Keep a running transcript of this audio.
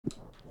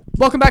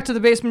Welcome back to the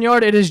Basement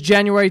Yard. It is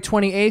January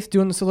 28th,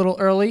 doing this a little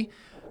early.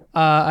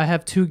 I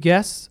have two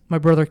guests. My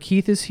brother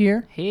Keith is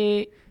here.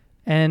 Hey.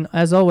 And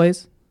as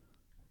always,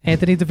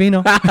 Anthony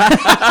Davino.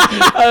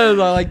 I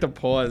like the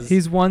pause.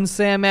 He's one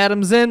Sam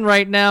Adams in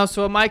right now,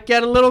 so it might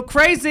get a little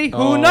crazy.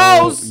 Who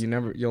knows?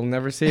 You'll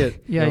never see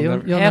it. Yeah, you'll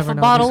never. never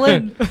know. Bottle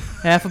in.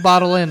 Half a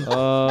bottle in.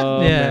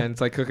 Oh, Yeah. man.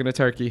 It's like cooking a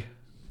turkey.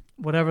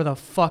 Whatever the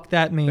fuck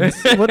that means.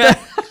 What the?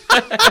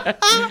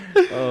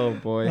 Oh,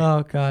 boy.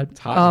 Oh, God. It's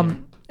hot in here.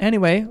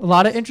 Anyway, a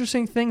lot of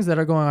interesting things that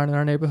are going on in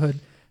our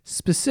neighborhood.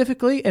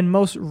 Specifically, and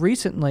most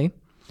recently,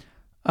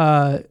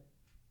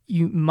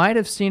 you might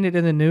have seen it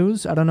in the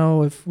news. I don't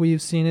know if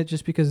we've seen it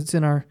just because it's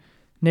in our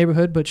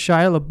neighborhood, but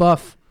Shia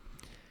LaBeouf,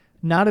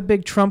 not a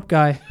big Trump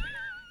guy.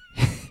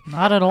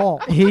 Not at all.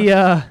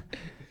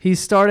 He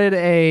started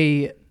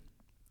a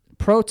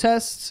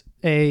protest,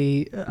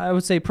 I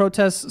would say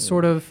protest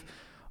sort of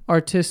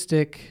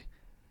artistic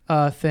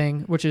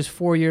thing, which is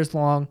 4 years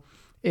long.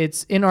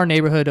 It's in our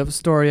neighborhood of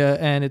Astoria,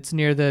 and it's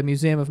near the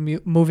Museum of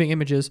Moving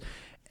Images.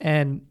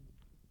 And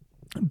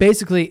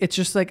basically, it's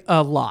just like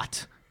a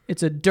lot.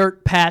 It's a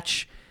dirt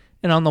patch,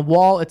 and on the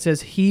wall, it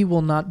says, "He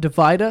will not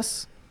divide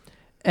us,"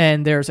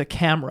 and there's a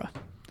camera.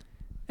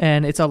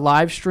 And it's a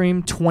live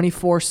stream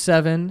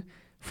 24/7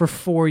 for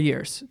 4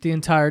 years, the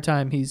entire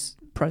time he's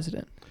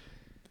president.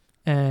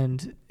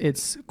 And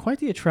it's quite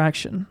the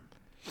attraction.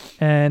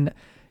 And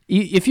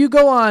if you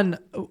go on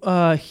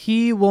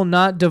he will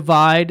not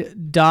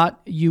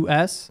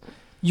divide.us,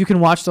 you can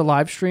watch the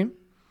live stream.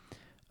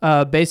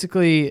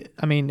 Basically,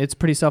 I mean, it's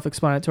pretty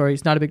self-explanatory.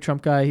 He's not a big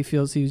Trump guy. He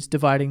feels he's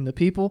dividing the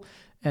people.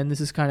 And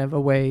this is kind of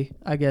a way,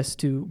 I guess,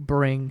 to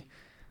bring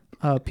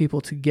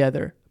people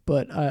together.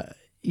 But,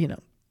 Davino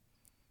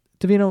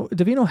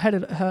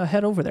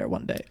head over there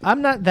one day.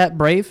 I'm not that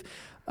brave.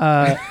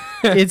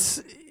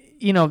 It's,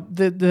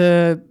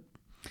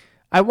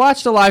 I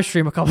watched a live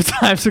stream a couple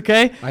times,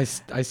 okay? I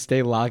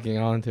stay logging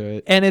onto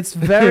it. And it's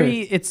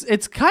very,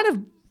 it's kind of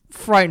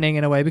frightening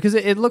in a way because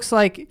it looks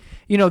like,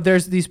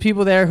 there's these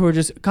people there who are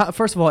just,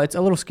 first of all, it's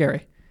a little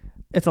scary.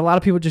 It's a lot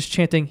of people just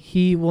chanting,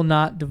 "He will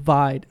not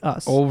divide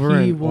us."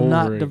 He will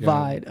not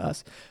divide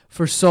us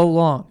for so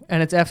long.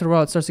 And it's after a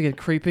while, it starts to get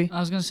creepy.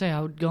 I was going to say,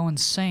 I would go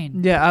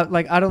insane. Yeah,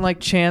 I don't like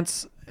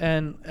chants,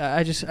 and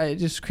it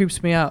just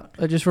creeps me out.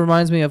 It just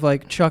reminds me of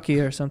like Chucky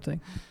or something.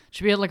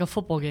 Should be at like a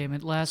football game.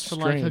 It lasts for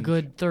like a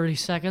good 30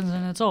 seconds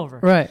and it's over.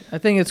 Right. I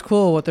think it's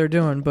cool what they're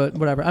doing, but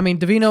whatever. I mean,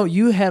 Davino,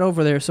 you head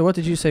over there. So what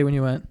did you say when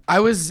you went?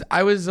 I was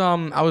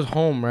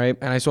home, right?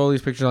 And I saw all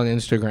these pictures on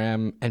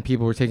Instagram and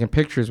people were taking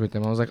pictures with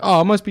him. I was like, "Oh,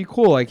 it must be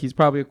cool. Like he's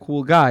probably a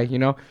cool guy,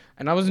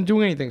 And I wasn't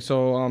doing anything.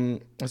 So I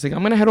was like,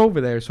 "I'm going to head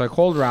over there." So I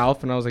called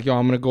Ralph and I was like, "Yo,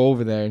 I'm going to go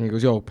over there." And he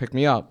goes, "Yo, pick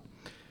me up."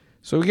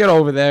 So we get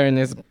over there and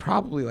there's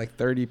probably like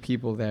 30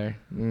 people there.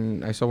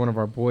 And I saw one of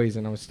our boys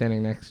and I was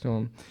standing next to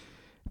him.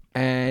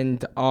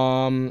 And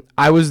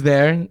I was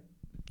there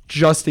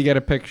just to get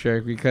a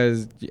picture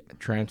because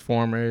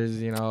Transformers,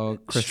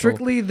 Crystal.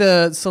 Strictly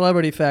the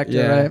celebrity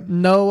factor, right?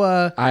 No,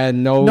 I had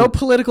no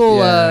political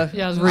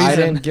reason. I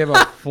didn't give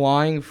a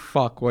flying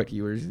fuck what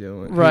he was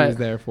doing. Right. He was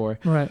there for.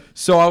 Right.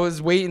 So I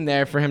was waiting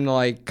there for him to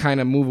like kind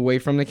of move away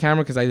from the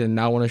camera because I did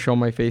not want to show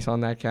my face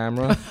on that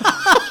camera.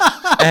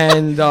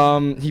 And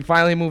he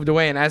finally moved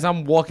away. And as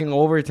I'm walking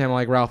over to him, I'm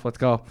like, "Ralph, let's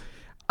go."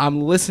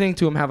 I'm listening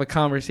to him have a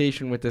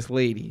conversation with this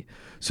lady.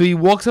 So he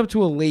walks up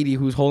to a lady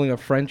who's holding a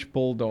French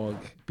bulldog,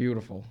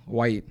 beautiful,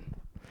 white.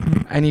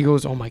 And he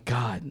goes, "Oh my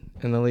God."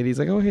 And the lady's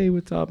like, "Oh, hey,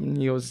 what's up?" And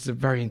he goes, "It's a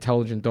very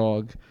intelligent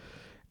dog."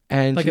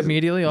 And like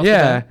immediately off the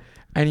bat?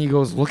 And he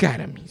goes, "Look at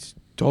him.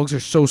 Dogs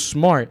are so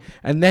smart."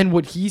 And then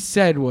what he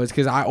said was,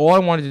 because all I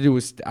wanted to do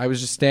was, I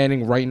was just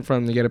standing right in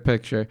front of him to get a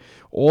picture.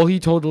 All he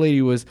told the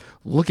lady was,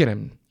 "Look at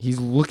him. He's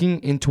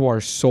looking into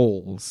our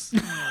souls."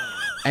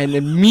 And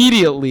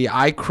immediately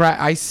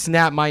I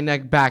snapped my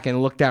neck back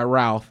and looked at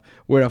Ralph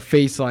with a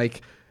face like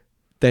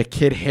that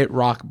kid hit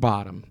rock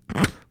bottom.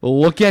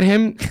 Look at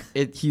him.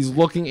 He's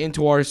looking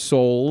into our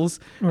souls.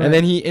 Right. And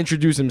then he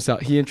introduces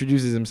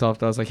himself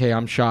to us like, "Hey,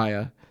 I'm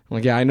Shia." I'm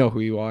like, "Yeah, I know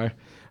who you are."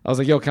 I was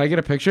like, "Yo, can I get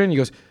a picture?" And he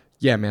goes,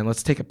 "Yeah, man,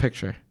 let's take a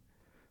picture."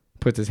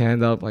 Puts his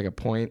hand up like a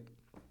point.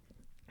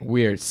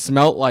 Weird.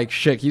 Smelt like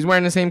shit. He's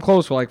wearing the same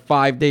clothes for like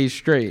 5 days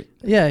straight.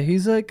 Yeah,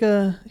 he's like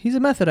he's a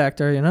method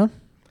actor,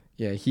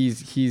 Yeah,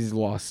 he's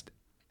lost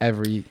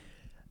everything.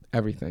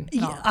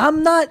 No.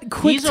 I'm not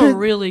quick. He's a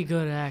really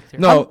good actor.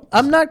 No,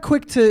 I'm not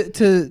quick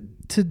to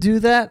do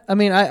that. I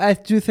mean, I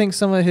do think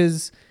some of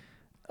his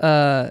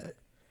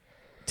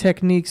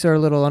techniques are a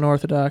little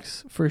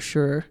unorthodox for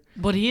sure.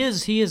 But he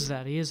is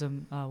that. He is a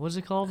what is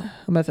it called?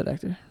 A method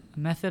actor. A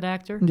method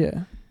actor?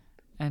 Yeah.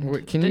 And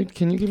wait, can you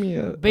give me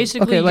a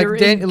basically okay, you're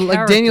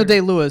like Daniel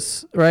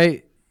Day-Lewis,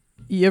 right?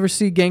 You ever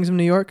see Gangs of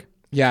New York?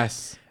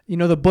 Yes.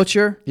 The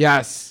Butcher?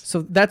 Yes.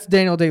 So that's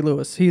Daniel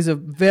Day-Lewis. He's a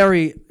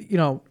very,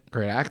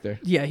 great actor.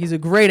 Yeah, he's a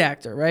great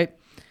actor, right?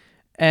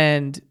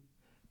 And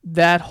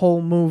that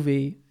whole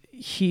movie,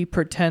 he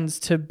pretends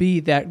to be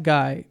that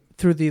guy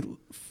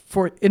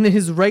in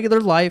his regular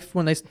life.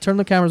 When they turn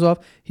the cameras off,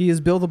 he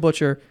is Bill the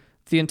Butcher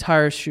the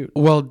entire shoot.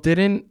 Well,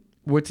 didn't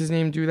what's his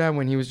name do that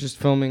when he was just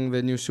filming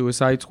the new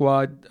Suicide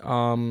Squad?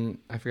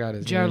 I forgot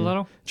his Jared name.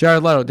 Leto?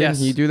 Jared Leto, didn't Yes.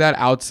 he do that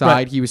outside?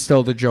 Right. He was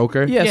still the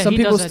Joker. Yeah, Yeah, some he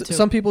people does that too.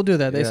 some people do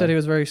that. They Yeah. said he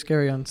was very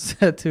scary on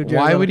set too. Jared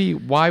Why Leto.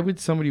 why would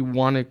somebody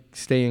want to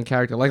stay in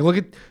character? Like, look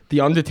at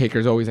The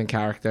Undertaker's always in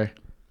character.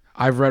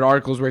 I've read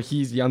articles where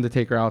he's the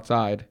Undertaker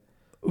outside.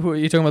 Who, are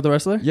you talking about the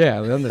wrestler? Yeah,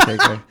 the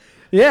Undertaker.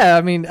 Yeah,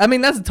 I mean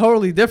that's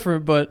totally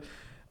different, but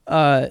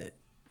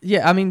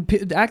yeah, I mean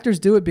actors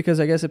do it because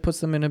I guess it puts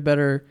them in a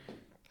better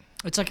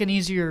It's like an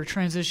easier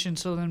transition,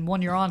 so then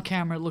when you're on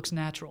camera, it looks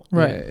natural.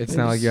 right. Yeah, it's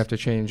not like you have to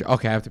change.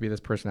 Okay, I have to be this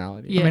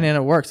personality. Yeah. I mean, and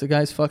it works. The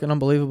guy's fucking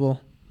unbelievable,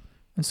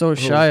 and so is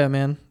Who? Shia,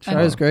 man.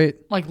 Shia's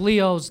great. Like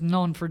Leo's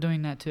known for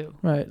doing that too.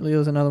 Right,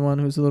 Leo's another one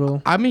who's a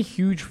little. I'm a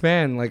huge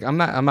fan. Like, I'm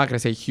not gonna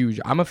say huge.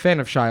 I'm a fan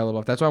of Shia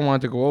LaBeouf. That's why I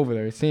wanted to go over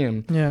there to see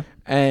him. Yeah,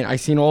 And I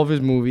seen all of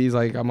his movies.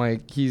 Like, I'm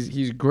like,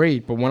 he's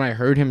great. But when I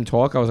heard him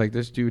talk, I was like,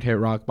 this dude hit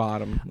rock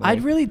bottom. I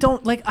Like, really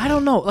don't like. I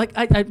don't know. Like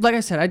like I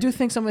said, I do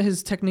think some of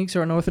his techniques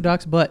are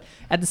unorthodox, but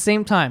at the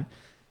same time,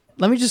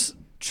 let me just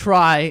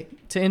try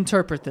to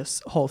interpret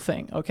this whole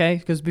thing, okay?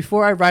 Because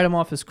before I write him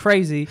off as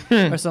crazy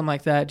or something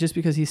like that, just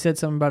because he said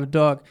something about a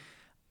dog,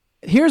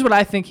 here's what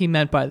I think he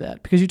meant by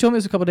that. Because you told me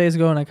this a couple days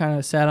ago, and I kind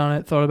of sat on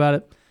it, thought about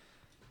it.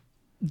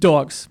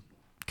 Dogs,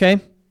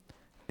 okay?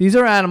 These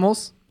are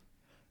animals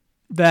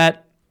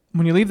that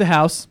when you leave the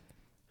house,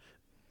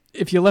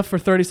 if you left for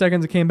 30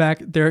 seconds and came back,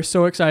 they're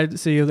so excited to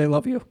see you. They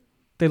love you.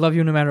 They love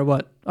you no matter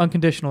what,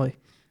 unconditionally,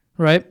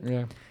 right?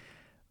 Yeah.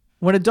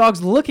 When a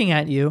dog's looking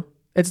at you,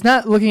 it's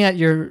not looking at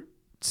your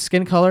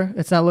skin color.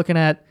 It's not looking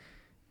at,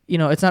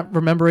 it's not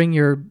remembering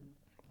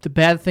the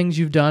bad things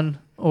you've done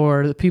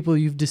or the people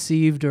you've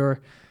deceived or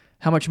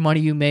how much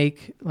money you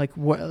make, like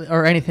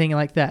or anything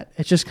like that.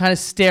 It's just kind of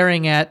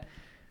staring at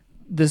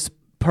this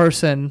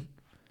person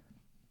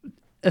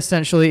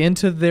essentially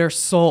into their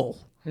soul.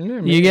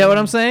 Yeah, You get what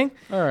I'm saying?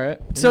 All right.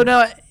 So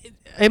now,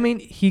 I mean,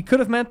 he could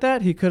have meant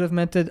that. He could have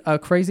meant a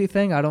crazy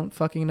thing. I don't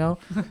fucking know.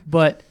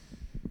 But,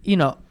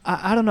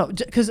 I don't know.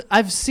 Because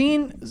I've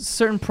seen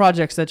certain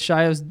projects that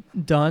Shia's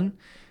done.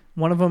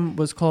 One of them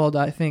was called,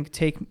 I think,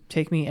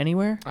 Take Me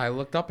Anywhere. I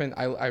looked up and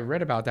I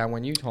read about that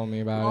when you told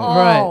me about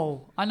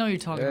Oh, I know what you're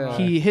talking Yeah. about.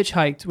 He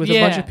hitchhiked with a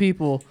bunch of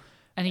people.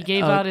 And he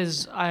gave out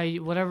his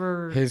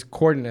whatever. it. His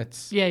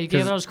coordinates. Yeah, he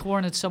gave 'Cause- out his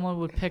coordinates. Someone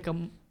would pick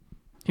him.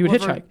 He would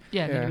hitchhike.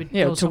 Yeah, and Yeah. he would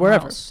Yeah, go to somewhere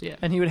wherever. else. Yeah.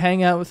 And he would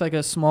hang out with like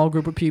a small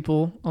group of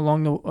people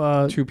along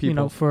the Two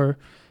people. for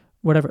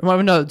whatever.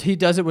 Well, no, he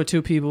does it with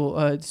two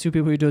people. Two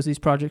people he does these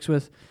projects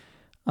with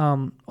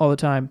all the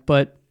time.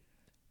 But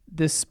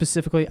this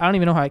specifically, I don't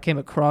even know how I came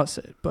across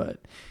it, but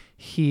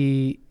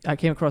I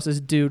came across this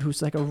dude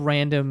who's like a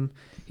random.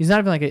 He's not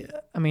even like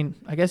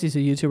I guess he's a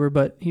YouTuber,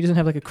 but he doesn't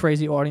have like a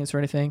crazy audience or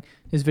anything.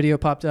 His video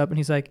popped up and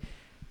he's like,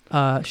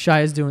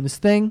 Shia's doing this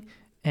thing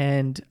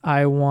and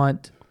I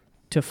want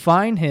to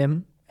find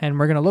him and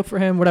we're going to look for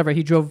him, whatever.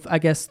 He drove, I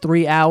guess,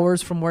 3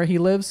 hours from where he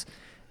lives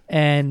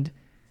and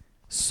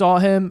saw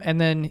him. And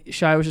then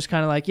Shia was just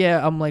kind of like,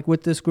 yeah, I'm like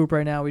with this group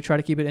right now. We try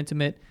to keep it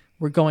intimate.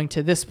 We're going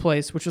to this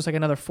place, which was like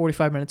another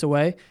 45 minutes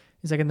away.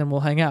 He's like, and then we'll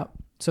hang out.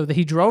 So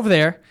he drove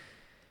there.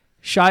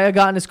 Shia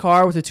got in his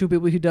car with the two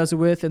people he does it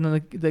with. And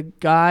then the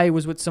guy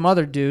was with some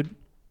other dude.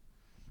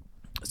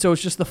 So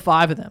it's just the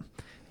five of them.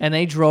 And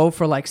they drove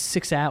for like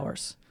 6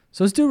 hours.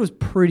 So this dude was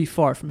pretty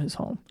far from his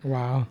home.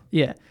 Wow.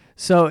 Yeah.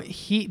 So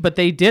but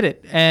they did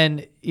it.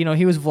 And,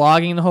 he was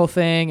vlogging the whole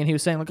thing and he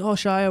was saying like, oh,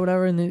 Shia,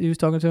 whatever. And he was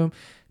talking to him,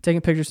 taking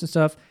pictures and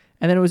stuff.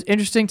 And then it was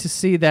interesting to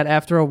see that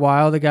after a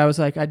while, the guy was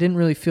like, I didn't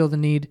really feel the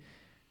need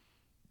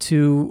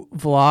to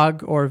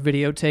vlog or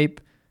videotape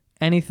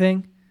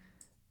anything.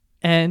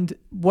 And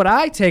what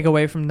I take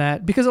away from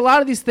that, because a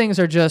lot of these things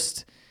are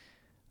just,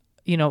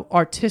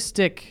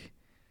 artistic,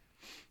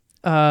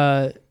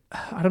 I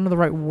don't know the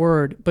right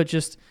word, but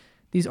just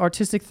these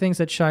artistic things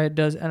that Shia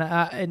does. And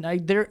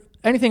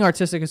anything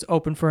artistic is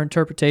open for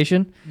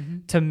interpretation. Mm-hmm.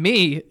 To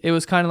me, it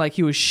was kind of like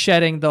he was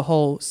shedding the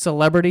whole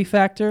celebrity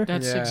factor.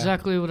 That's Yeah.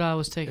 exactly what I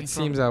was taking It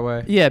from. seems that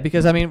way. Yeah,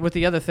 because with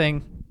the other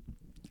thing,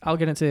 I'll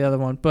get into the other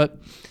one. But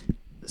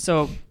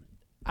so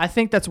I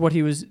think that's what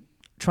he was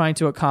trying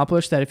to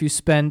accomplish, that if you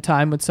spend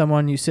time with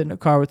someone, you sit in a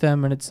car with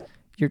them and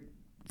you're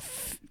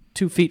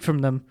 2 feet from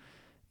them,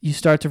 you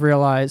start to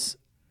realize,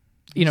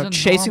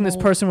 chasing this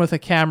person with a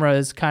camera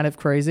is kind of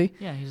crazy.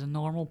 Yeah, he's a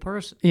normal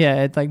person.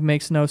 Yeah, it like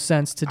makes no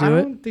sense to I do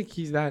it. don't think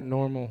he's that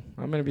normal.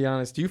 I'm gonna be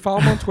honest. Do you follow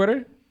him on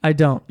Twitter? I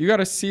don't. You got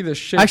to see the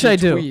shit Actually,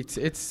 he I do. tweets.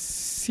 It's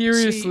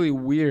seriously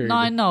weird. No,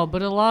 I know,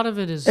 but a lot of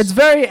it is. It's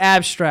very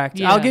abstract.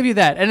 Yeah. I'll give you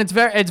that. And it's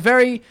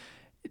very,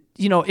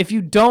 if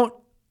you don't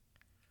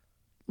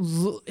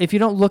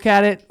look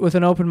at it with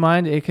an open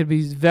mind, it could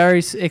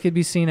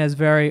be seen as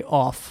very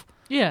off.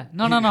 Yeah,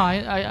 no.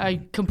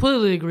 I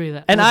completely agree with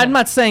that. And with I'm that.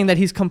 not saying that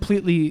he's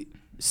completely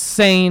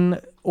sane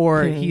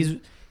or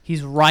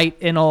he's right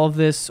in all of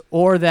this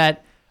or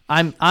that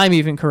I'm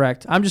even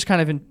correct. I'm just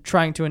kind of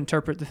trying to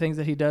interpret the things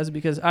that he does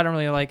because I don't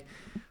really like,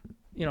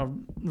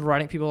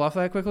 writing people off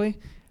that quickly.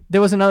 There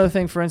was another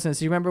thing, for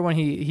instance. You remember when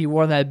he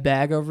wore that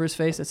bag over his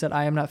face that said,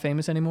 I am not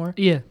famous anymore?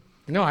 Yeah.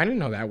 No, I didn't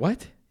know that.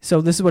 What? So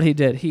this is what he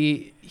did.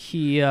 He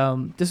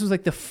this was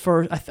like the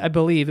first. I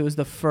believe it was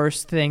the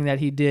first thing that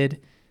he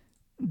did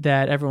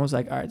that everyone was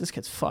like, all right, this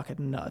kid's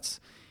fucking nuts.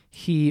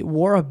 He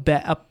wore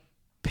a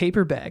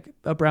paper bag,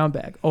 a brown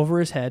bag, over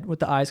his head with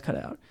the eyes cut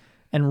out,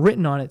 and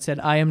written on it said,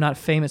 "I am not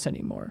famous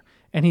anymore."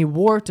 And he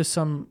wore it to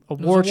some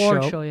award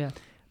show. Yeah.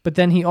 But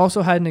then he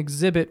also had an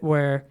exhibit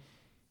where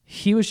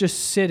he was just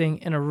sitting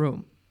in a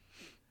room,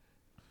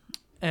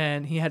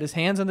 and he had his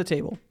hands on the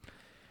table,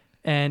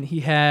 and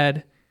he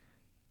had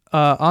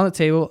on the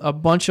table a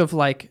bunch of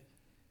like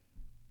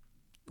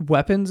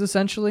weapons,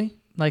 essentially,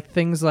 like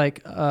things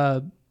like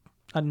a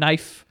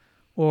knife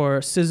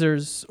or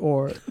scissors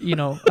or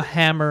a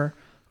hammer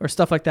or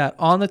stuff like that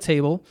on the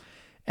table.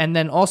 And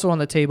then also on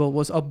the table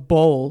was a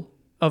bowl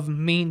of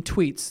mean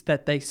tweets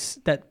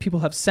that people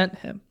have sent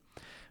him,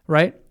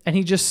 right? And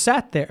he just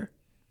sat there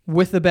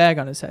with the bag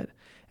on his head,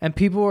 and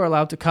people were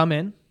allowed to come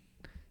in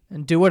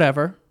and do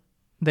whatever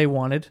they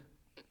wanted.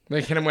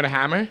 Like hit him with a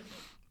hammer?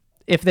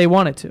 If they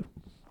wanted to,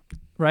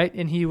 right?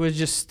 And he would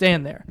just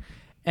stand there.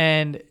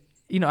 And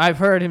I've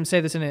heard him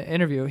say this in an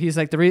interview. He's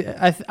like,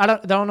 I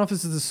don't know if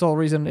this is the sole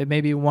reason. It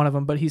may be one of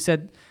them, but he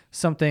said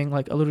something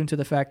like alluding to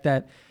the fact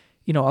that,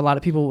 a lot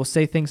of people will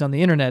say things on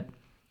the internet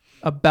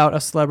about a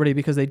celebrity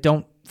because they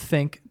don't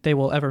think they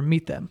will ever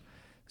meet them.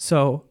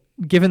 So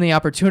given the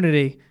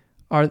opportunity,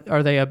 are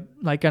they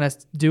gonna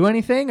do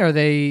anything? Are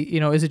they,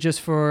 is it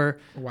just for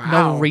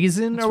no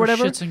reason or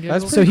whatever?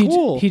 That's So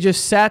cool. he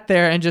just sat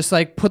there and just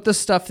like put the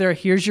stuff there.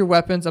 Here's your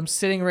weapons. I'm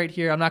sitting right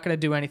here. I'm not gonna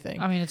do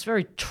anything. I mean, it's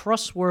very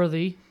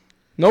trustworthy.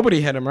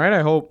 Nobody hit him, right?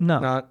 I hope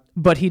not.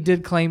 But he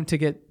did claim to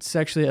get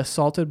sexually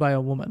assaulted by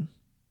a woman.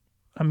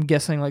 I'm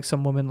guessing like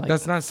some woman like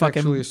that's not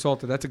sexually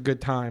assaulted. That's a good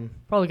time.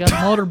 Probably got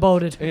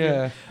motorboated.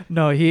 Yeah.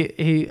 No,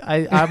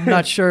 I'm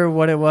not sure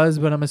what it was,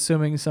 but I'm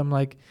assuming some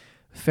like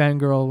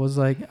fangirl was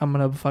like, I'm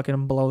gonna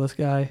fucking blow this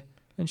guy,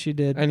 and she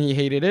did. And he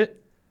hated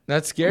it.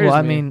 That scares me. Well,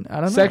 I mean, I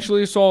don't know.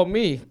 Sexually assault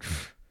me.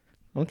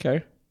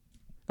 Okay.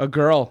 A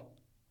girl.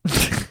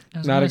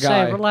 Not a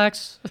guy. Say,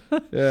 relax.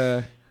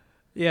 Yeah.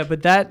 Yeah,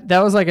 but that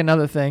was like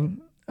another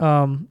thing.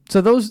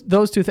 So those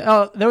two things.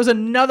 Oh, there was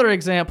another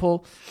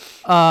example.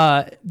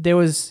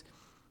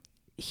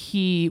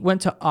 He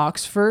went to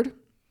Oxford.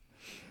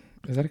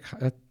 Is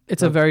that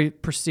It's a very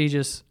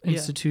prestigious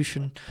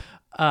institution.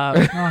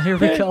 Oh, here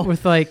we go.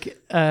 With like,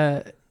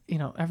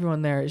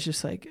 everyone there is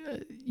just like,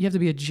 you have to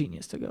be a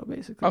genius to go,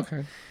 basically.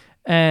 Okay.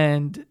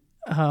 And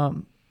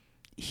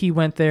he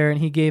went there and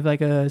he gave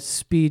like a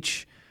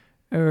speech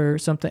or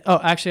something. Oh,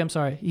 actually, I'm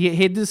sorry. He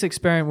did this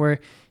experiment where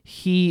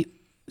he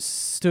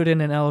stood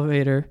in an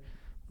elevator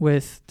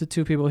with the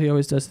two people he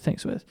always does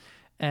things with.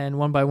 And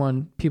one by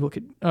one, people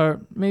could,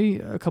 or maybe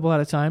a couple at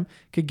a time,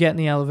 could get in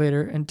the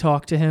elevator and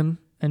talk to him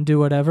and do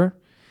whatever.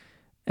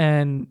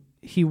 And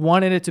he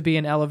wanted it to be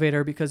an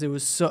elevator because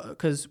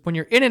because when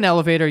you're in an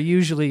elevator,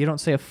 usually you don't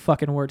say a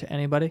fucking word to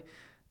anybody.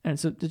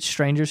 And it's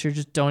strangers who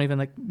just you don't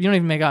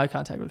even make eye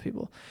contact with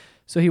people.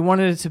 So he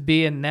wanted it to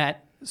be in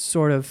that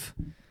sort of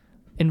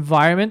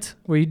environment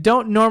where you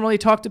don't normally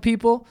talk to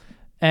people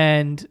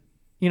and,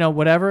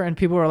 whatever. And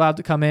people are allowed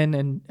to come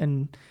in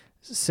and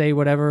say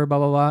whatever, blah,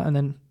 blah, blah, and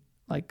then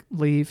like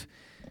leave.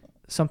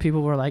 Some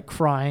people were like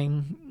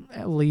crying,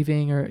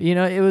 leaving, or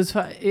it was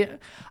I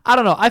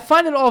don't know. I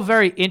find it all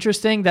very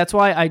interesting. That's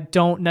why I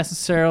don't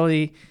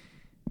necessarily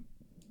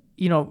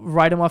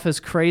write him off as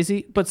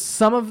crazy, but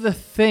some of the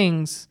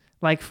things,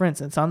 like for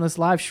instance on this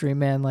live stream,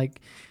 man, like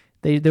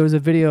there was a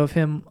video of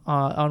him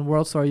on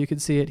World Star. You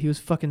could see it. He was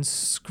fucking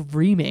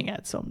screaming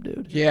at some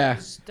dude. Yeah,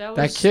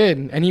 that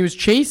kid, and he was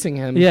chasing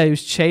him. Yeah, he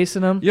was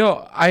chasing him.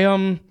 Yo,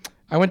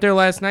 I went there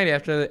last night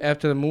after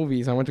the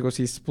movies. I went to go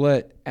see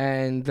Split,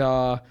 and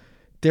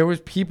there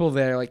was people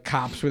there, like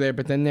cops were there,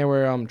 but then there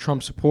were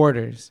Trump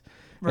supporters.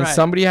 Right. And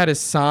somebody had a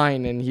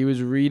sign, and he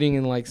was reading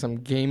in like some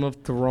Game of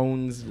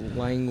Thrones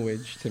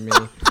language to me.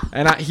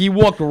 And he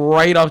walked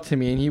right up to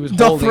me, and he was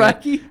holding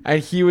it,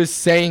 and he was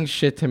saying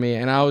shit to me,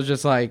 and I was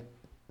just like,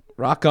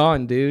 rock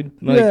on, dude.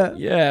 Like,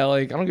 yeah,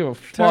 like I don't give a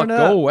fuck.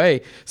 Go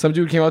away. Some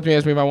dude came up to me,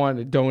 asked me if I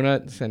wanted a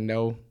donut. I said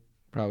no.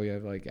 Probably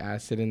have like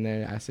acid in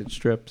there, acid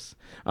strips.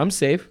 I'm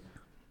safe.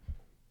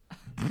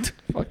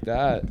 Fuck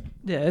that.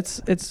 Yeah, it's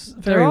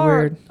very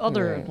weird.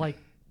 Other like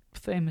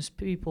famous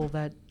people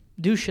that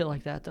do shit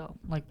like that though.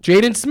 Like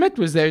Jaden Smith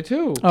was there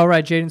too. Oh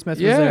right, Jaden Smith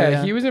was there.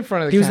 Yeah, he was in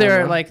front of the camera. He was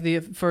there like the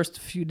first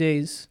few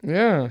days.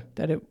 Yeah.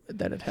 That it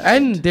happened.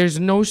 And there's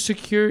no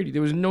security.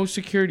 There was no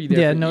security there.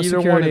 Yeah, no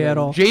security at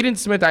all. Jaden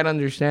Smith, I'd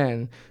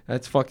understand.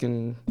 That's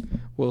fucking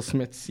Will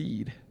Smith's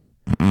seed.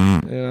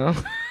 You know?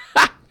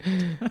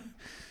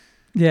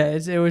 Yeah,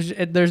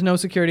 there's no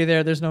security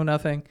there. There's no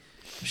nothing.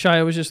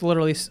 Shia was just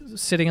literally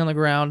sitting on the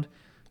ground.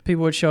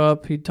 People would show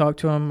up. He'd talk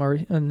to him,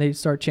 and they'd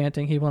start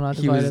chanting, "He will not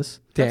divide us."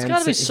 That's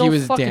gotta be so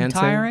fucking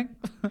tiring.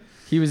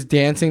 He was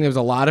dancing. There was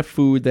a lot of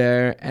food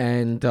there,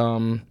 and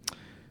there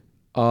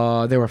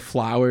were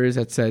flowers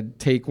that said,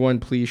 "Take one,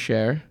 please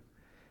share."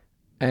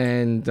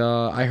 And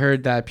I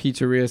heard that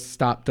pizzerias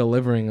stopped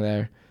delivering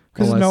there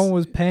because no one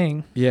was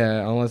paying.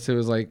 Yeah, unless it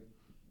was like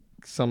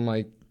some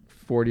like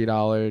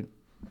 $40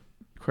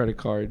 credit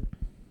card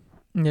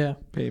Yeah.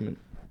 payment.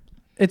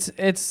 It's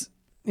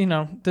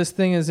this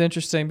thing is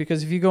interesting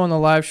because if you go on the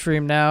live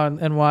stream now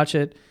and watch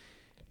it,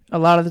 a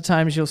lot of the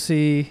times you'll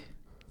see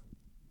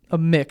a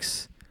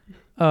mix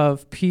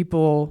of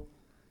people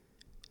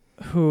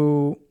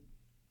who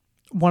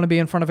want to be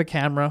in front of a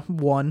camera,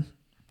 want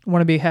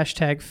to be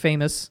hashtag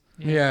famous.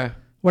 Yeah.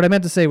 What I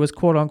meant to say was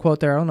quote unquote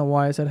there. I don't know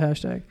why I said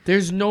hashtag.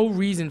 There's no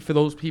reason for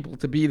those people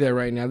to be there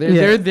right now.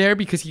 They're there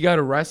because he got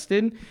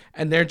arrested,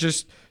 and they're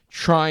just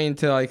trying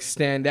to like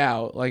stand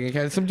out. Like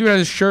some dude had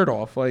his shirt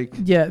off. Like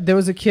Yeah, there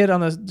was a kid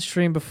on the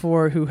stream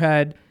before who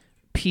had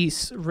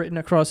peace written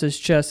across his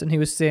chest, and he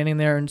was standing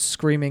there and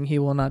screaming, "He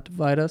will not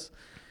divide us."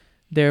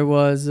 There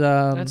was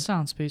that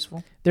sounds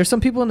peaceful. there's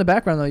some people in the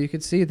background though you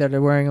could see that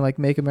are wearing like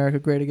 "Make America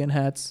Great Again"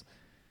 hats.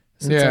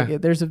 So Yeah.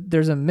 it's like,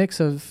 there's a mix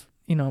of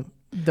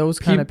those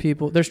kind of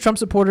people. There's Trump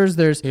supporters.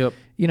 There's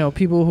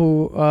people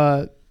who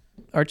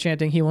are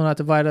chanting "He will not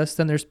divide us."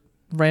 Then there's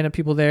random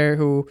people there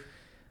who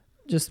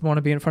just want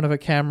to be in front of a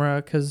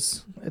camera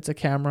because it's a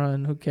camera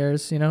and who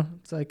cares,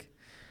 It's like,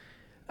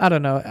 I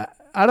don't know.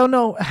 I don't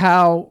know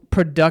how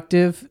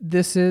productive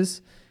this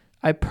is.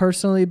 I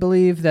personally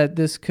believe that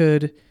this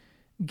could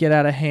get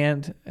out of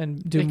hand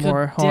and do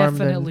more harm.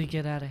 Definitely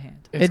get out of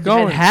hand. It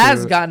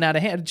has gotten out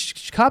of hand.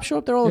 Cops show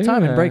up there all the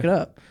time and break it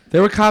up.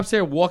 There were cops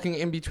there walking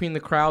in between the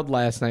crowd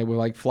last night with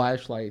like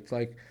flashlights,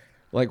 like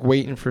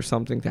waiting for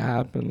something to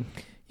happen.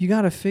 You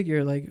got to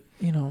figure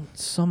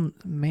some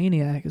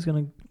maniac is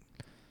going to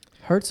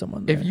hurt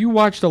someone there. If you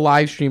watched the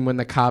live stream when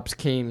the cops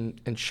came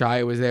and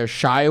Shia was there,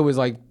 Shia was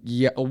like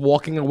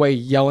walking away,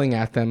 yelling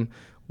at them,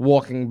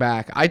 walking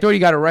back. I thought he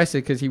got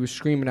arrested because he was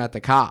screaming at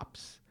the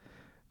cops.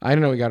 I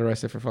didn't know he got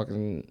arrested for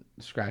fucking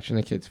scratching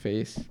the kid's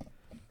face.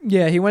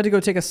 Yeah, he went to go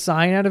take a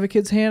sign out of a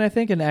kid's hand, I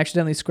think, and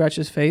accidentally scratched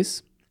his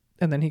face,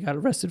 and then he got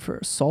arrested for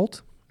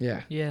assault.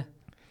 Yeah. Yeah.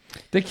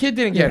 The kid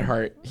didn't get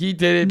hurt. He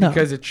did it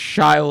because it's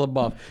Shia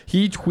LaBeouf.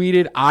 He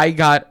tweeted, "I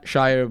got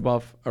Shia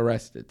LaBeouf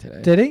arrested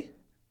today." Did he?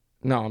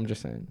 No, I'm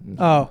just saying.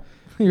 Oh,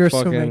 you're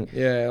assuming.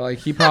 Yeah, like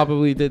he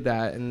probably did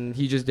that, and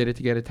he just did it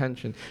to get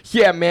attention.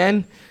 Yeah,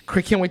 man.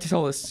 Can't wait to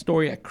tell this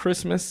story at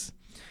Christmas.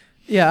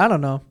 Yeah, I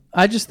don't know.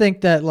 I just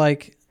think that,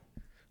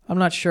 I'm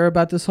not sure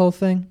about this whole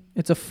thing.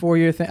 It's a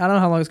 4-year thing. I don't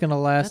know how long it's going to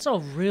last. That's a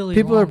really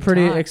People long are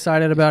pretty time.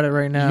 excited about it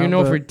right now.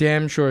 For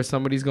damn sure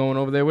somebody's going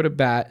over there with a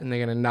bat, and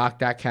they're going to knock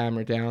that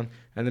camera down,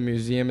 and the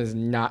museum is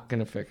not going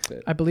to fix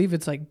it. I believe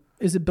it's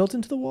is it built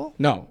into the wall?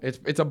 No,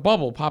 it's a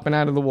bubble popping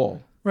out of the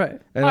wall.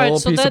 Right. And All a right, little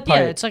so piece of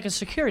pipe. it's like a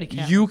security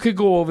camera. You could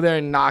go over there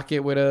and knock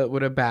it with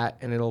a bat,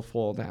 and it'll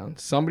fall down.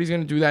 Somebody's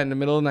gonna do that in the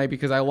middle of the night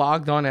because I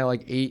logged on at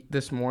like 8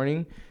 this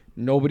morning.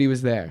 Nobody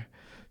was there,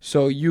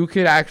 so you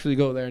could actually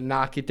go there and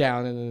knock it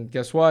down, and then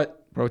guess what?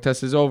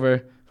 Protest is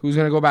over. Who's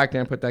gonna go back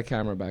there and put that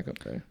camera back up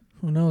there?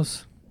 Who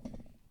knows?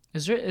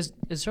 Is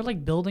there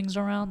like buildings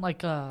around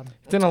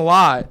It's in a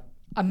lot.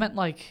 I meant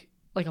like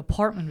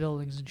apartment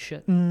buildings and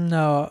shit.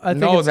 No, I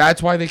think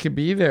That's why they could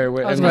be there. I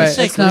was And gonna Right,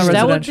 say it's not 'cause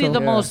that would be residential. the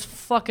Yeah. most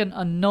fucking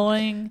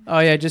annoying. Oh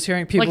yeah, just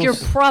hearing people. Like your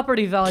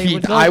property value Keith,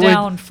 would go I would-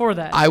 down for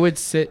that. I would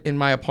sit in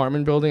my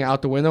apartment building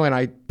out the window, and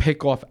I'd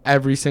pick off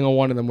every single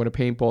one of them with a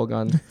paintball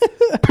gun.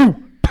 Pooh,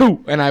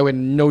 pooh, and I would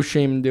no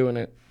shame in doing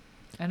it.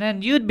 And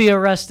then you'd be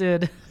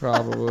arrested.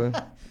 Probably.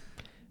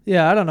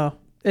 Yeah, I don't know.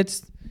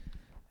 It's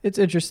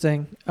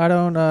interesting. I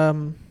don't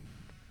know.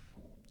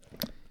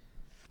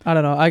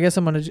 I guess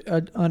I'm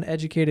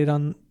uneducated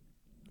on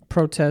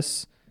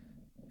protests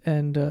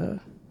and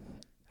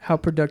how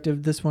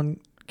productive this one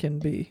can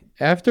be.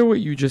 After what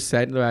you just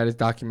said about his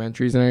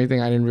documentaries and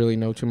everything, I didn't really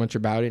know too much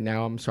about it.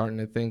 Now I'm starting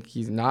to think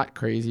he's not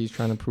crazy. He's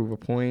trying to prove a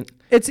point.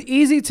 It's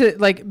easy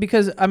to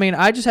because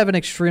I just have an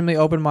extremely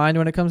open mind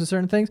when it comes to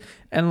certain things,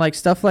 and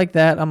stuff like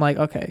that. I'm like,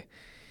 okay,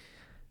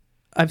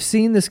 I've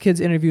seen this kid's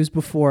interviews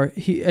before.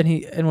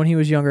 And when he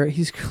was younger,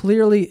 he's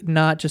clearly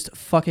not just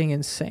fucking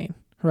insane,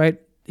 right?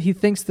 He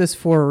thinks this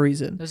for a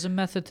reason. There's a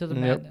method to the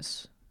Yep.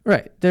 madness.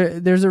 Right.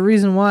 There's a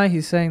reason why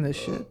he's saying this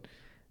shit.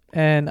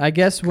 And I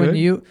guess when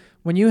you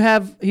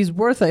have, he's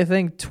worth, I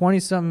think,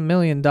 $20-something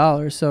million.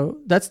 So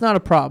that's not a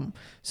problem.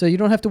 So you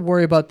don't have to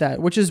worry about that,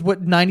 which is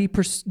what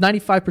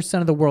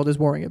 95% of the world is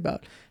worrying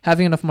about,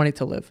 having enough money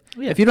to live.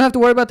 Yeah. If you don't have to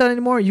worry about that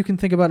anymore, you can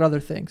think about other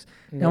things.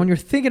 Yep. Now, when you're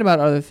thinking about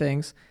other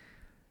things,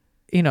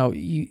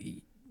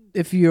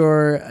 if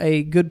you're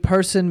a good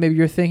person, maybe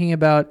you're thinking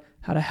about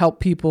how to help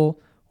people,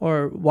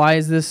 or why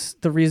is this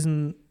the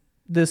reason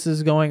this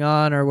is going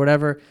on, or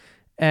whatever.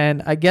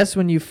 And I guess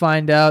when you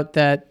find out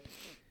that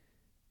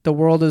the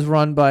world is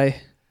run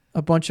by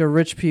a bunch of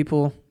rich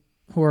people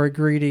who are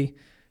greedy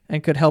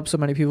and could help so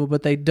many people,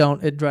 but they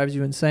don't, it drives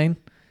you insane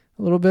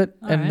a little bit.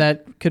 All and right.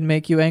 that could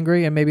make you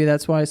angry. And maybe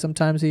that's why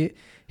sometimes he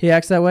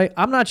acts that way.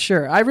 I'm not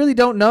sure. I really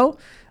don't know.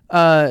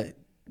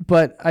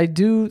 But I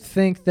do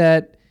think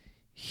that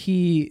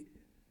he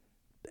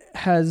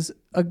has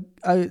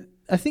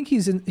I think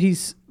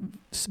he's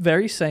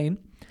very sane.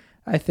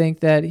 I think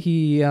that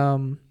he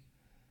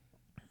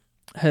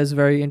has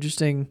very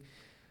interesting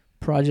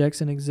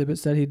projects and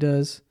exhibits that he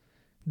does.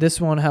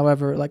 This one,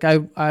 however,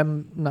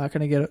 I'm not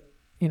going to get,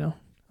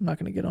 I'm not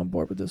going to get on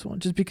board with this one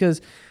just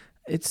because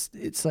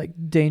it's like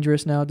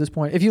dangerous now at this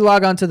point. If you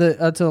log on to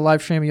the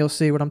live stream, you'll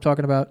see what I'm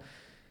talking about.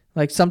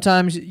 Like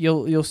sometimes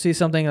you'll see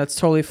something that's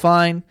totally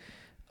fine.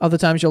 Other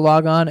times you'll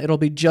log on, it'll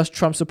be just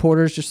Trump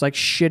supporters just like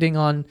shitting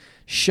on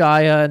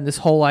Shia and this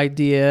whole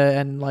idea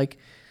and like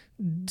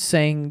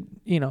saying,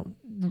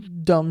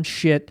 dumb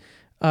shit.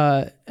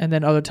 And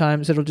then other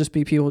times it'll just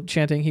be people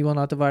chanting, "He will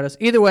not divide us."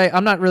 Either way,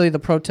 I'm not really the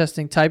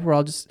protesting type where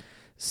I'll just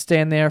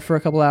stand there for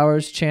a couple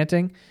hours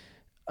chanting.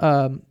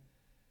 Yeah,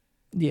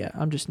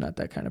 I'm just not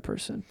that kind of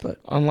person. But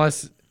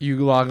unless you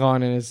log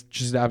on and it's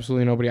just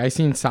absolutely nobody. I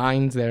seen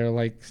signs there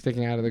like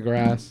sticking out of the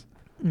grass.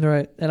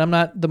 Right, and I'm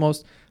not the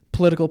most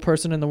political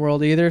person in the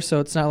world either, so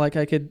it's not like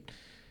I could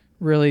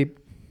really,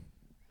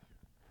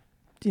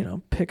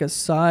 pick a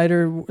side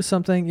or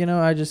something.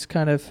 I just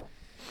kind of,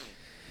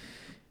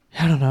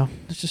 I don't know.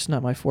 It's just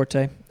not my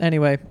forte.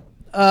 Anyway,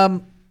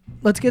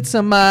 let's get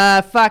some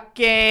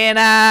fucking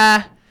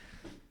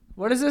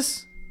what is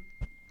this?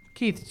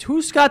 Keith,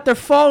 who's got their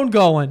phone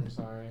going?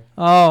 Sorry.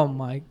 Oh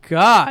my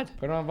God.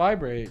 Put it on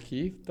vibrate,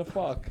 Keith. The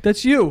fuck?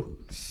 That's you.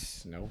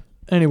 No.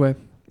 Anyway,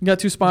 we got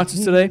 2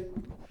 sponsors today.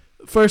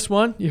 First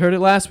one, you heard it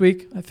last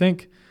week, I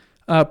think.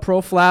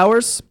 Pro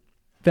Flowers.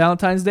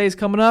 Valentine's Day is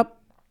coming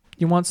up.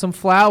 You want some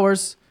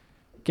flowers?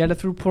 Get it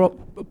through Pro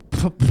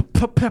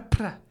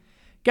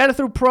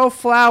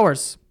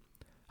Flowers.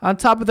 On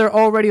top of their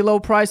already low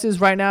prices,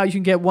 right now you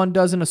can get 1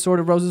 dozen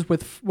assorted roses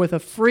with a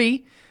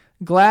free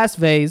glass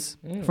vase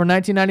for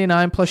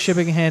 $19.99 plus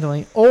shipping and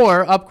handling,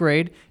 or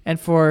upgrade, and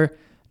for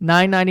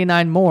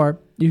 $9.99 more,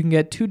 you can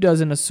get 2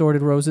 dozen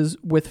assorted roses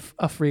with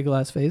a free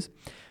glass vase.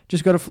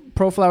 Just go to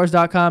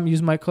proflowers.com,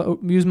 use my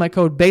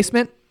code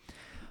BASEMENT.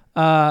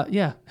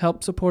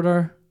 Help support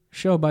our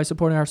show by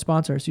supporting our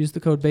sponsors. Use the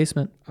code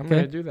BASEMENT. I'm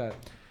going to do that.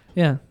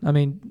 Yeah, I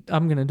mean,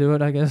 I'm going to do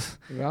it, I guess.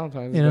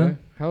 Valentine's Day.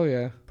 Hell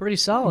yeah. Pretty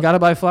solid. You got to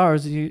buy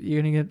flowers.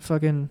 You're going to get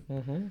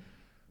fucking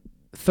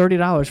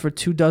 $30 for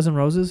 2 dozen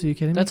roses. Are you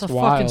kidding me? That's a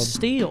fucking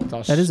steal.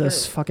 That is a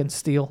fucking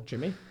steal.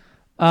 Jimmy?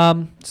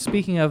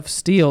 Speaking of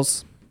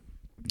steals,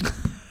 look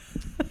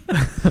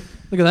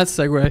at that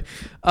segue.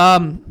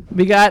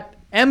 We got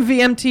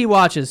MVMT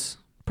watches,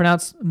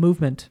 pronounced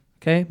Movement.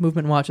 Okay,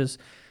 Movement watches,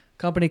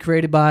 company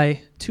created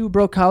by two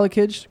broke college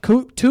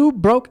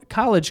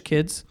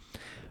kids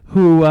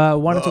who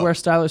wanted to wear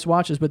stylish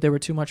watches, but they were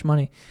too much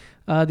money.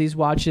 These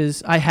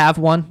watches, I have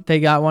one. They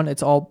got one.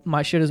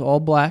 My shit is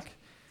all black,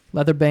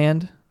 leather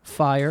band,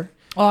 fire.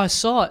 Oh, I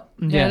saw it.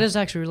 Yeah, it is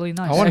actually really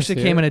nice. It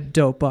actually came in a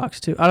dope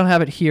box too. I don't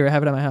have it here. I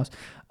have it at my house.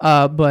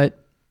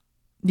 But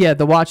yeah,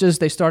 the watches,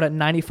 they start at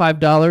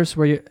 $95,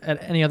 where you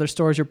at any other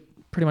stores you're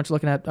pretty much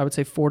looking at, I would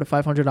say, $400 to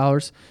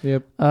 $500.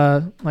 Yep.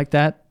 Like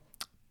that.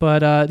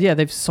 But yeah,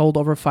 they've sold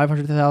over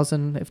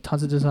 500,000. They have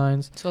tons of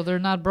designs. So they're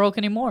not broke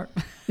anymore.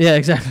 Yeah,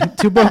 exactly.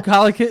 Two broke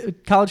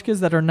college kids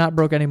that are not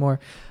broke anymore.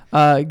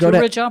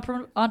 Rich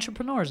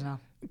entrepreneurs now.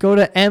 Go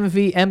to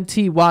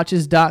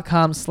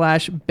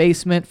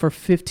mvmtwatches.com/basement for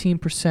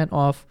 15%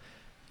 off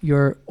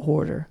your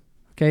order.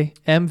 Okay,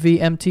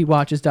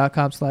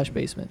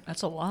 mvmtwatches.com/basement.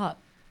 That's a lot.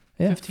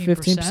 Yeah,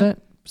 15%.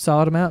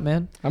 Solid amount,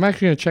 man. I'm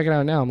actually going to check it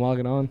out now. I'm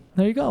logging on.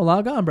 There you go.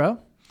 Log on, bro.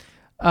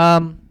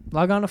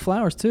 Log on to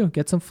flowers, too.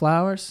 Get some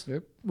flowers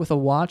with a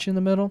watch in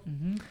the middle.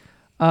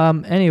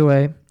 Mm-hmm.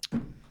 Anyway.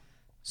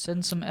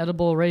 Send some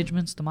edible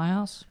arrangements to my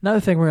house. Another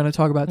thing we're going to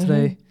talk about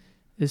today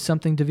is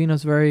something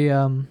Davino's very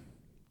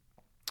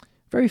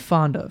very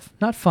fond of.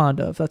 Not fond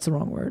of, that's the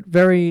wrong word.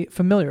 Very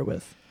familiar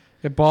with.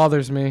 It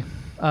bothers me.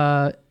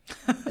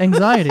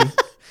 Anxiety.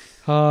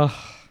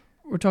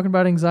 We're talking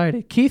about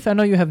anxiety. Keith, I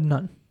know you have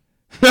none.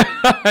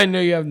 I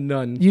know you have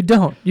none. You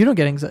don't. You don't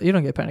get anxiety. You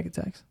don't get panic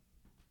attacks.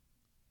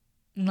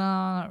 No,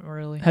 not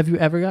really. Have you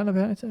ever gotten a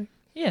panic attack?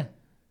 Yeah.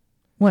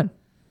 When?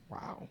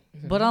 Wow.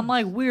 But I'm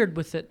like weird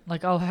with it.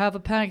 Like I'll have a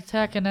panic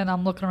attack and then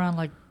I'm looking around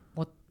like,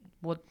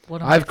 what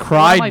I've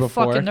cried what am I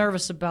before. fucking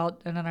nervous about,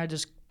 and then I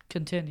just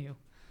continue.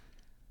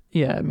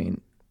 Yeah, I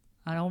mean,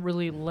 I don't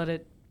really let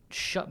it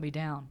shut me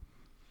down.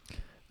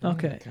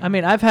 Okay. I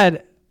mean, I've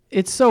had,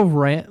 it's so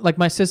like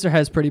my sister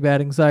has pretty bad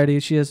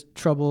anxiety. She has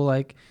trouble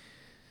like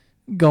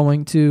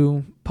going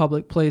to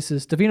public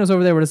places. Davino's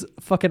over there with his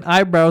fucking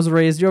eyebrows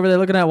raised. You over there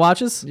looking at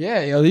watches?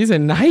 Yeah, yo, these are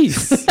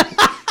nice.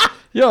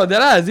 Yo,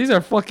 deadass, these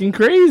are fucking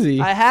crazy.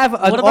 I have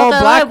an What about all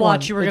that black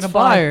watch one. you were It's gonna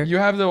buy? fire. You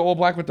have the all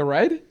black with the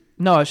red?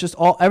 No, it's just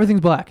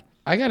everything's black.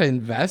 I gotta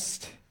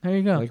invest. There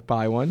you go. Like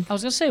buy one. I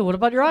was gonna say, what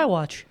about your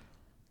iWatch?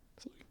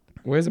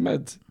 Where's the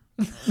meds?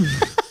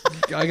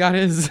 I got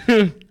his.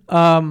 Anyway,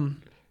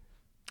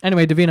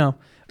 Davino.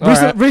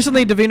 Right.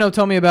 Recently, Davino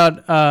told me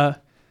about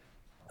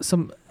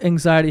some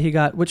anxiety he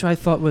got, which I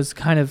thought was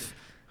kind of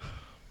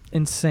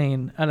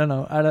insane. I don't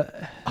know.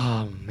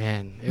 Oh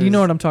man, You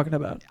know what I'm talking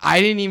about. I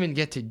didn't even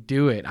get to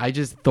do it. I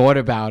just thought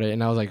about it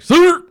and I was like,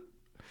 sir.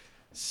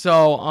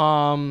 So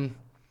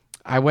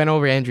I went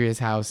over to Andrea's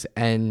house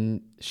and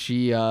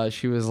she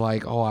was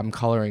like, oh, I'm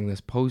coloring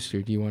this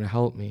poster. Do you want to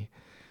help me?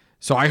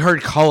 So I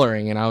heard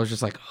coloring and I was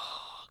just like,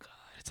 oh god,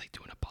 it's like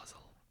doing a puzzle.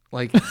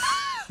 Like,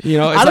 you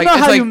know, it's I don't like, know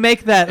it's how like, you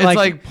make that. It's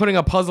like putting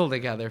a puzzle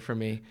together for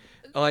me.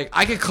 Like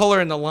I could color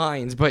in the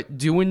lines, but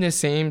doing the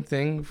same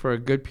thing for a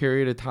good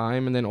period of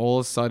time and then all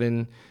of a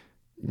sudden,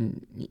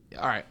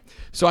 all right.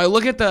 So I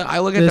look at the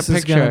picture. This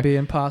is gonna be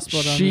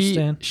impossible to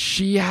understand.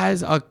 She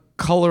has a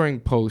coloring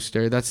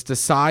poster that's the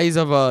size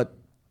of a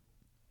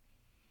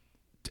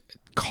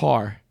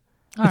car.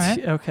 All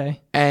right.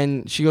 Okay.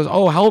 And she goes,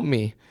 "Oh, help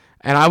me."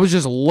 And I was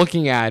just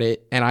looking at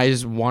it and I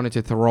just wanted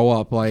to throw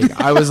up. Like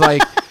I was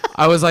like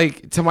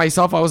to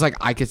myself, I was like,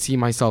 I could see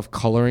myself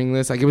coloring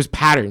this. Like it was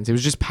patterns. It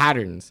was just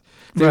patterns.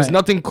 There was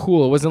nothing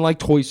cool. It wasn't like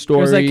Toy Story.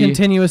 It was like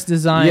continuous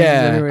design.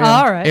 Yeah.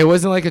 All right. It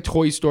wasn't like a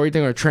Toy Story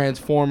thing or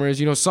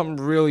Transformers, something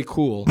really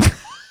cool.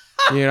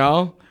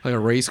 Like a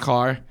race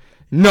car.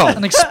 No.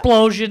 An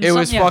explosion. It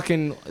was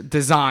fucking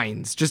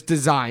designs. Just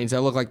designs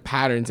that look like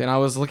patterns. And I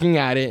was looking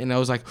at it and I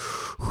was like,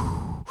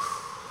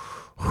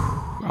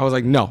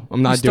 no,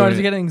 I'm not doing it. You started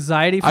to get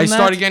anxiety from that? I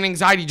started getting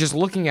anxiety just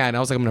looking at it. I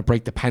was like, I'm going to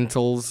break the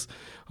pencils.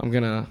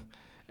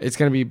 It's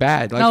going to be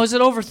bad. Like, now, is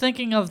it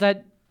overthinking of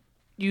that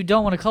you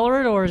don't want to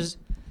color it, or is...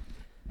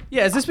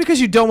 Yeah, is this because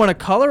you don't want to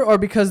color or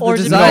because the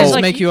is it designs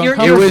because, make you you're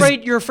uncomfortable?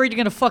 afraid you're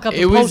going to fuck up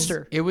the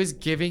poster? It was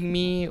giving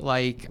me,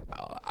 like,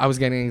 I was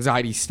getting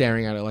anxiety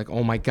staring at it. Like,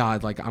 oh, my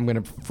God, like, I'm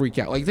going to freak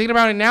out. Like, thinking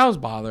about it now is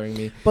bothering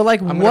me. But,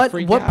 like,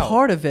 what out.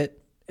 part of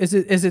it? Is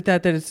it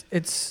that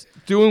it's...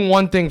 Doing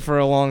one thing for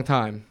a long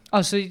time.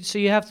 Oh, so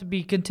you have to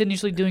be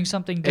continuously doing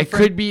something different? It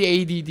could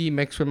be ADD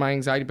mixed with my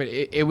anxiety, but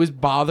it was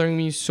bothering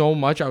me so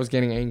much I was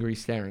getting angry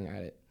staring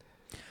at it.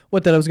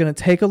 What, that it was going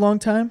to take a long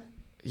time?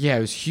 Yeah,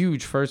 it was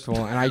huge, first of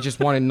all, and I just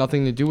wanted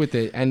nothing to do with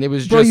it. And it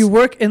was Bro, you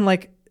work in,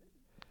 like,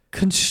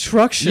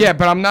 construction. Yeah,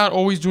 but I'm not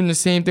always doing the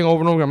same thing over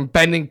and over. I'm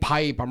bending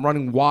pipe. I'm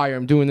running wire.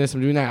 I'm doing this.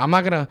 I'm doing that. I'm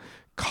not going to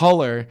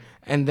color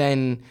and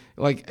then,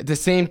 like, the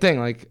same thing.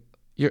 Like,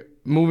 you're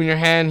moving your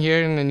hand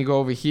here and then you go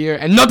over here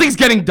and nothing's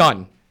getting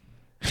done.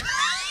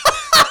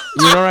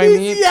 You know what I mean?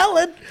 He's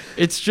yelling.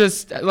 It's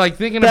just, like,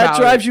 thinking that about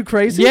That drives it. you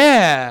crazy?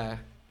 Yeah.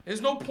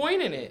 There's no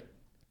point in it.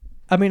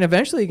 I mean,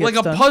 eventually it gets like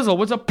a done. puzzle.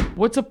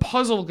 What's a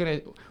puzzle gonna?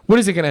 What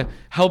is it gonna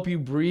help you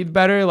breathe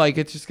better? Like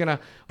it's just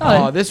gonna.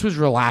 This was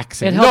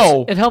relaxing.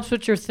 It helps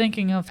with your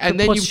thinking of to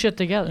put shit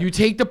together. You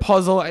take the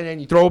puzzle and then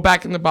you throw it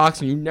back in the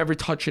box and you never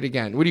touch it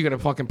again. What are you gonna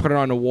fucking put it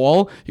on the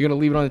wall? You're gonna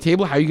leave it on the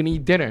table? How are you gonna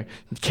eat dinner?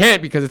 You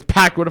can't because it's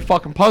packed with a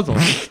fucking puzzle.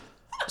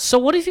 So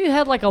what if you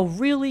had like a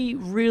really,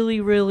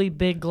 really, really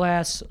big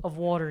glass of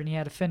water and you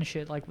had to finish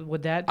it? Like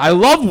would that? I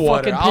love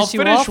water. fucking I'll piss you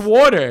finish off?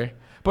 water.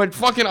 But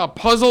fucking a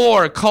puzzle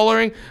or a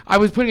coloring, I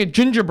was putting a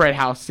gingerbread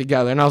house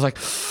together and I was like,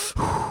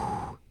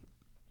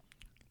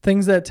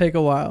 things that take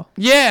a while.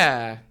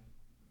 yeah.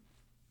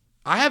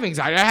 I have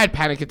anxiety. I had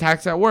panic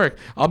attacks at work.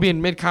 I'll be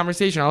in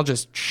mid-conversation. I'll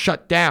just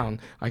shut down.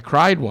 I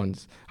cried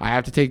once. I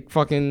have to take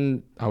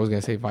fucking... I was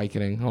going to say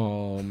Vicodin.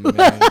 Oh,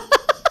 man.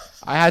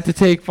 I had to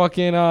take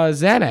fucking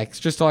Xanax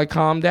just to like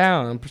calm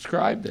down and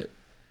prescribed it.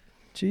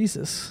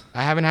 Jesus.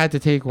 I haven't had to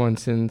take one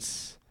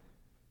since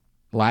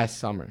last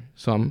summer.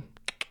 So I'm...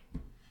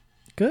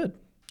 Good.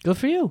 Good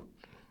for you.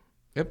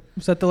 Yep.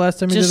 Was that the last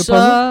time you did a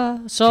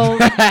puzzle? So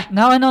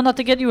now I know not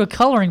to get you a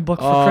coloring book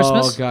for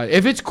Christmas. Oh, God.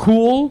 If it's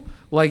cool,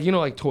 like,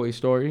 like Toy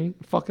Story,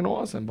 fucking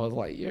awesome, Buzz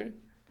Lightyear.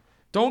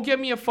 Don't get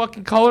me a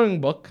fucking coloring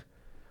book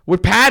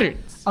with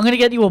patterns. I'm going to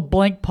get you a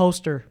blank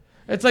poster.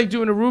 It's like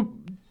doing a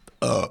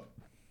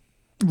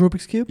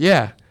Rubik's Cube?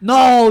 Yeah.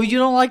 No, you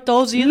don't like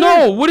those either?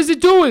 No, what is it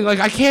doing? Like,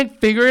 I can't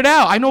figure it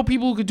out. I know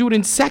people who could do it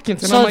in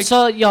seconds. And I'm like,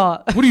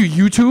 what are you,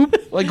 YouTube?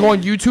 Like, go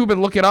on YouTube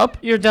and look it up?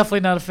 You're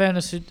definitely not a fan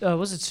of,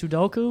 was it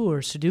Sudoku or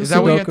Sudoku? Is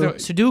that what you have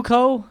to...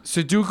 Sudoku?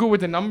 Sudoku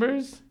with the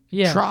numbers?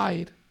 Yeah.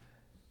 Tried.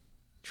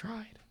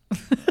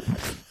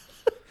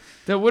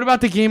 Then what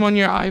about the game on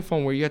your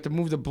iPhone where you have to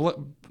move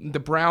the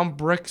brown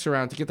bricks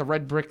around to get the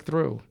red brick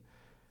through?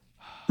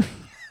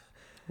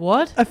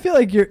 What? I feel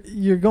like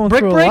you're going Brick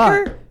through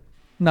Breaker? a lot.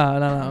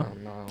 No.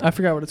 I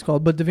forgot what it's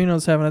called, but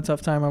Davino's having a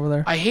tough time over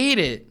there. I hate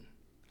it.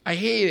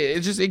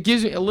 It's just, it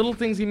gives me, little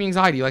things give me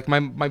anxiety. Like my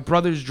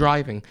brother's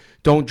driving.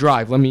 Don't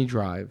drive. Let me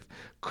drive.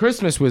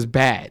 Christmas was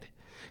bad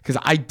because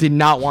I did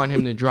not want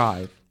him to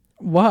drive.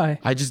 Why?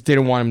 I just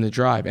didn't want him to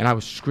drive. And I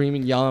was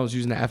screaming, yelling. I was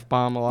using the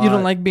F-bomb a lot. You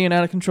don't like being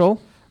out of control?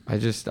 I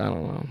don't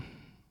know.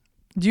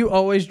 Do you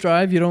always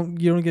drive? You don't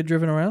get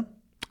driven around?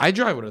 I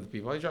drive with other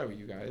people. I drive with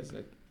you guys.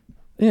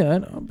 Yeah, I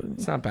know. But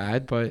it's not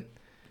bad, but...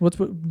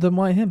 Then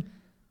why him?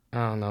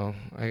 I don't know.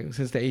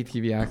 Since the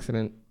ATV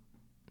accident.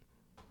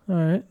 All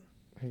right.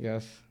 I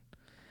guess.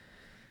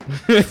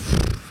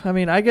 I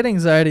mean, I get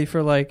anxiety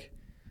for like...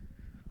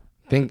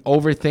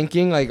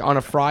 Overthinking, like on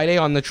a Friday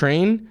on the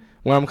train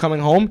when I'm coming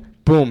home,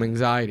 boom,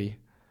 anxiety.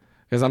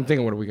 Because I'm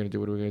thinking, what are we going to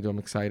do? I'm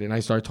excited. And I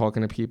start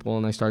talking to people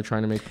and I start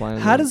trying to make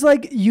plans. How does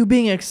like you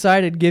being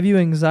excited give you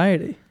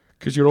anxiety?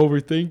 Because you're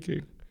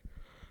overthinking.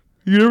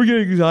 You never get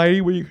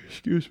anxiety when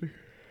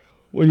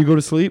you go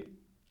to sleep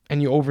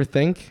and you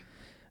overthink?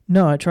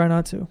 No, I try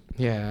not to.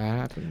 Yeah,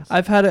 that happens.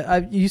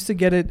 I used to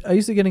get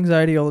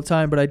anxiety all the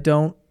time, but I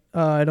don't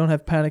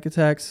have panic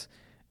attacks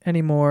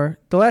anymore.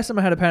 The last time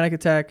I had a panic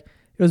attack,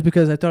 it was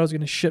because I thought I was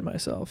going to shit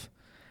myself.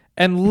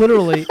 And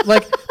literally,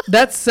 like,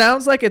 That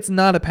sounds like it's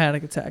not a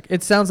panic attack.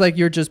 It sounds like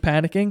you're just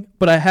panicking,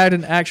 but I had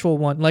an actual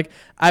one. Like,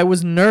 I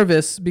was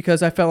nervous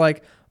because I felt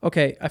like,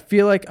 okay, I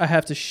feel like I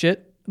have to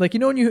shit. Like,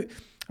 when you,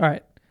 all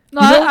right. No,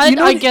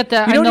 I get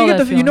that. You know, I know when you that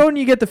get the, feeling. when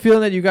you get the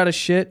feeling that you got to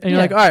shit, and you're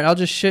Yeah. like, all right, I'll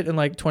just shit in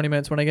like 20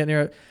 minutes when I get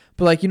near it.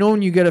 But like,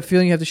 when you get a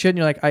feeling you have to shit, and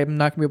you're like, I'm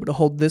not gonna be able to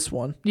hold this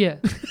one. Yeah.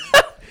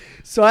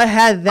 So I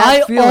had that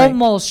I feeling.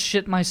 almost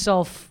shit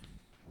myself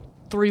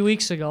 3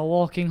 weeks ago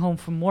walking home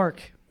from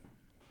work.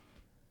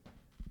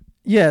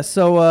 Yeah.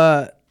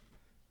 So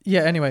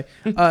anyway,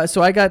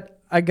 so I got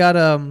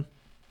the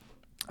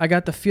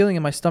feeling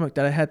in my stomach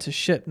that I had to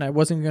shit, and I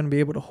wasn't gonna be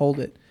able to hold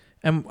it,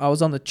 and I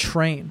was on the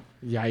train.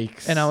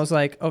 Yikes. And I was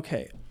like,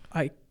 okay,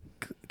 I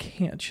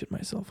can't shit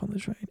myself on the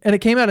train. And it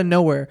came out of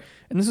nowhere.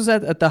 And this was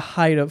at the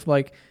height of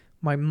like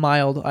my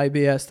mild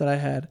IBS that I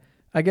had.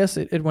 I guess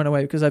it went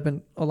away because I've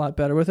been a lot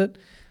better with it.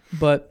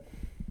 But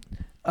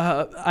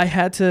I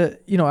had to,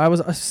 I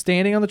was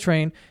standing on the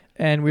train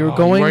and we were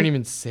going. You weren't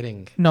even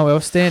sitting. No, I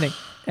was standing.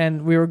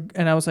 And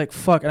I was like,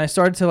 fuck. And I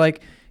started to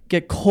like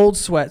get cold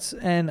sweats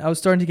and I was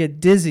starting to get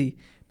dizzy.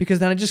 Because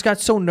then I just got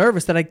so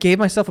nervous that I gave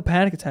myself a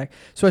panic attack.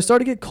 So I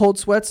started to get cold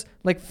sweats,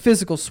 like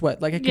physical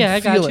sweat, like I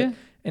could feel it,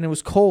 and it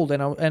was cold,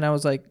 and I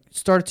was like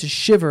started to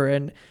shiver,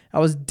 and I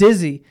was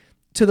dizzy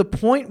to the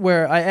point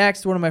where I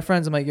asked one of my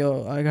friends, I'm like,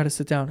 "Yo, I gotta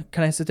sit down.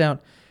 Can I sit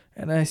down?"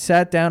 And I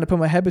sat down. I put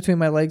my head between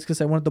my legs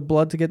because I wanted the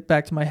blood to get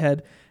back to my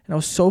head, and I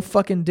was so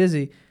fucking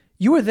dizzy.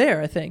 You were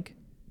there, I think.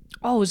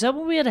 Oh, is that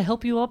when we had to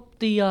help you up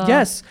the?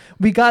 Yes,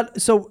 we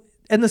got so,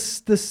 and the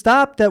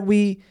stop that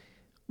we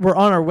we're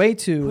on our way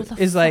to Where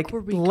the is fuck like were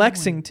we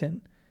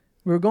Lexington.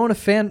 We were going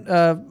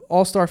to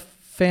All-Star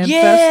Fan Fest.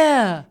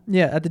 Yeah.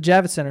 Yeah, at the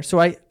Javits Center. So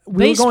we were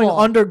Baseball. going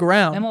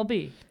underground.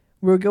 MLB.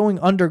 We were going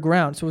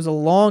underground. So it was a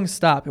long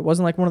stop. It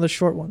wasn't like one of the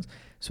short ones.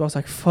 So I was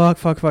like, fuck.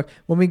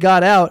 When we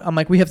got out, I'm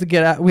like, we have to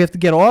get out. We have to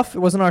get off. It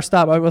wasn't our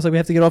stop. I was like, we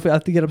have to get off. We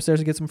have to get upstairs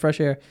and get some fresh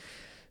air.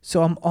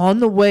 So I'm on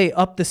the way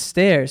up the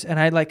stairs and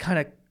I like kind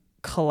of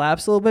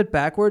collapsed a little bit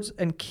backwards.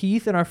 And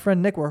Keith and our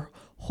friend Nick were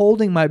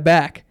holding my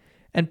back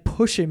and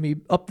pushing me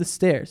up the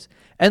stairs.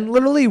 And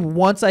literally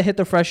once I hit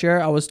the fresh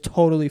air, I was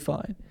totally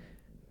fine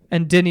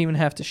and didn't even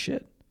have to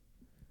shit.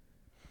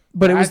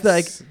 But it was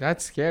like,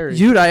 that's scary.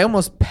 dude, I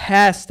almost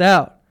passed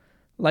out.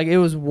 Like, it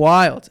was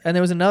wild. And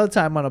there was another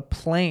time on a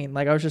plane.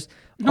 Like, I was just,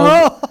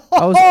 I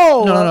was,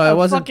 no, I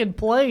wasn't fucking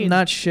plane.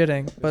 not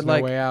shitting, There's but no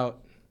like, way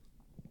out.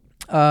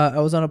 I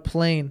was on a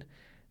plane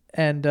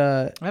and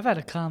I've had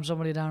to calm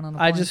somebody down on a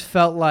plane. I just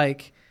felt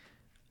like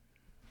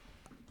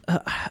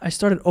I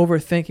started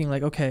overthinking,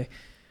 like, okay,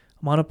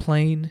 I'm on a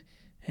plane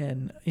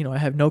and, I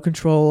have no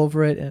control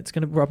over it. And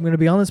I'm going to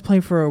be on this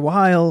plane for a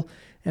while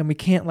and we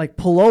can't like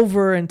pull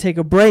over and take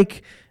a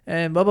break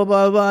and blah, blah,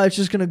 blah, blah. It's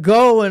just going to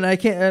go. And I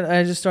can't, and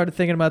I just started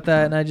thinking about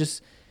that. And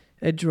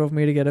it drove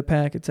me to get a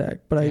panic attack.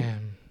 But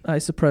I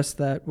suppressed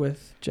that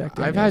with Jack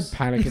Daniels. I've had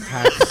panic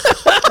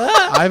attacks.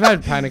 I've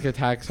had panic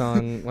attacks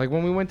on, like,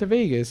 when we went to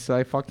Vegas.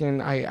 I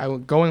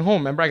going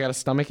home. Remember, I got a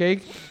stomach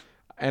ache,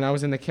 and I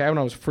was in the cab and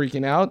I was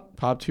freaking out.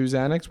 Popped 2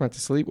 Xanax, went to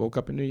sleep, woke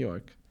up in New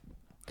York.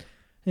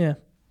 Yeah,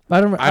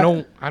 I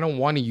don't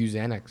want to use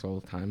Xanax all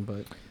the time,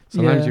 but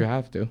sometimes you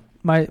have to.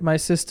 My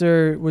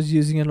sister was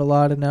using it a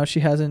lot, and now she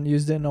hasn't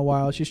used it in a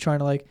while. She's trying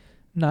to like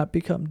not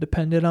become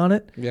dependent on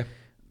it. Yeah.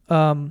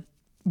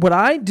 What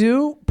I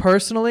do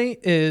personally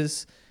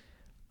is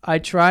I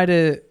try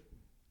to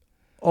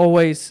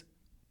always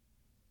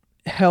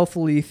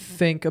healthily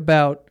think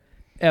about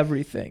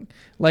everything.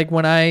 Like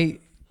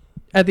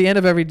at the end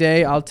of every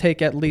day, I'll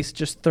take at least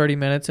just 30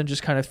 minutes and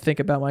just kind of think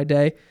about my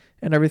day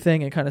and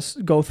everything and kind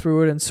of go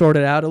through it and sort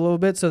it out a little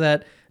bit so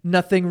that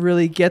nothing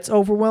really gets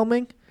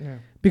overwhelming. Yeah.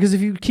 Because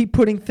if you keep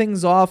putting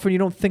things off and you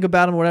don't think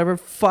about them or whatever,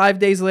 5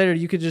 days later,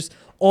 you could just,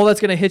 all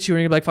that's going to hit you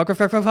and you're like, fuck.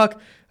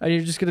 And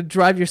you're just going to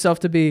drive yourself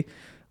to be,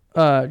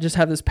 just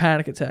have this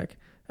panic attack.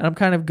 And I'm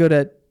kind of good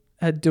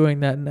at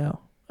doing that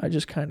now. I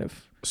just kind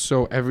of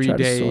So every try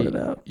to day sort it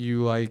out.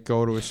 you like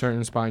go to a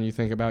certain spot and you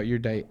think about your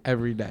day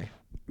every day.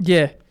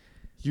 Yeah.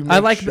 I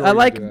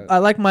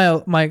like my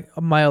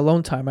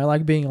alone time. I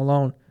like being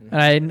alone. Mm-hmm.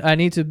 And I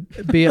need to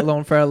be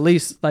alone for at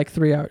least like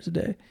 3 hours a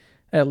day.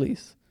 At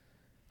least.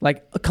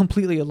 Like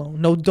completely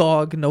alone. No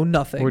dog, no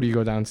nothing. Where do you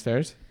go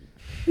downstairs?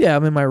 Yeah,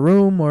 I'm in my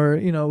room or,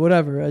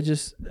 whatever.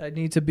 I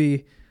need to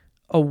be,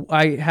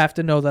 I have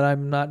to know that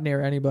I'm not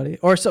near anybody.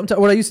 Or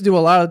sometimes, what I used to do a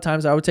lot of the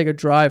times, I would take a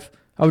drive.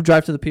 I would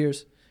drive to the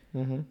piers.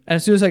 Mm-hmm. And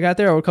as soon as I got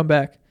there, I would come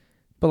back.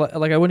 But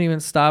like I wouldn't even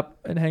stop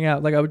and hang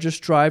out. Like I would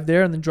just drive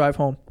there and then drive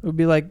home. It would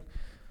be like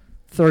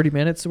 30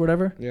 minutes or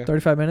whatever,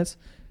 35 minutes.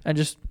 And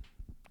just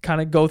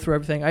kind of go through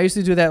everything. I used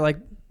to do that like,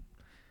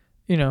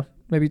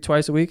 maybe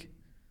twice a week.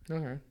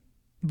 Okay.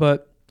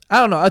 But I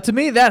don't know. To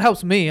me, that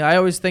helps me. I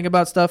always think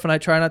about stuff and I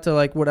try not to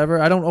like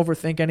whatever. I don't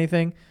overthink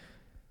anything.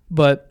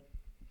 But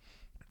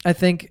I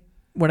think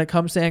when it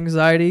comes to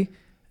anxiety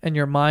and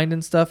your mind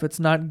and stuff, it's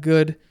not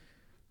good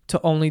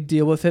to only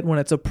deal with it when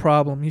it's a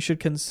problem. You should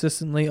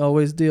consistently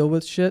always deal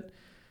with shit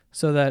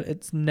so that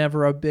it's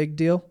never a big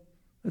deal.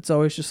 It's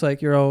always just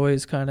like you're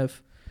always kind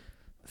of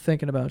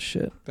thinking about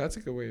shit. That's a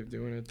good way of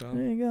doing it, though.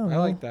 There you go. I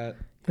like that.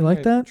 You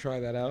like that? Try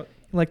that out.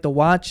 You like the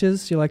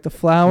watches? You like the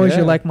flowers? Yeah.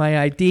 You like my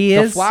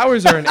ideas? The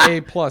flowers are an A+.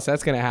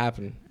 That's going to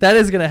happen. That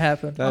is gonna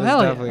happen. That is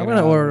hell yeah. definitely I'm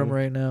gonna gonna order happen. them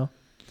right now.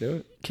 Do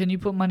it. Can you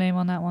put my name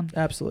on that one?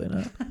 Absolutely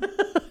not.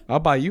 I'll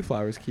buy you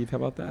flowers, Keith. How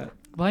about that?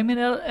 Buy me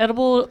an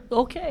edible.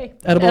 Okay.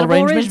 Edible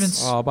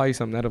arrangements? Oh, I'll buy you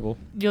something edible.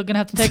 You're gonna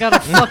have to take out a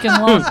fucking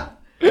loan.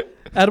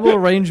 Edible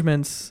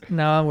arrangements.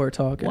 Now we're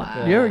talking.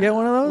 Wow. You ever get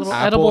one of those? Little-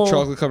 Apple, edible-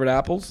 chocolate-covered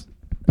apples?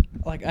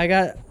 Like I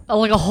got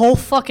Like a whole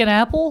fucking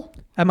apple.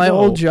 at my Whoa.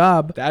 old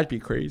job. That'd be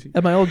crazy.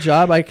 At my old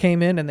job, I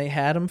came in and they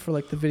had them for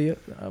like the video.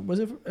 Was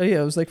it?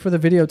 Yeah, it was like for the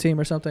video team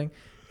or something.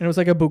 And it was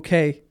like a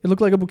bouquet. It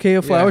looked like a bouquet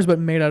of Yeah. flowers, but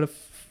made out of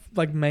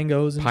like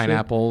mangoes and shit.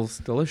 Pineapples.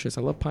 Delicious.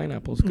 I love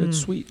pineapples. Good, Mm.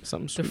 sweet.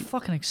 Something They're sweet.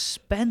 fucking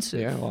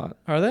expensive. Yeah, a lot.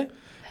 Are they?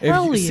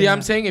 Hell See, yeah.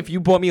 I'm saying if you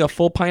bought me a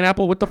full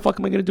pineapple, what the fuck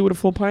am I gonna do with a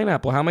full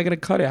pineapple? How am I gonna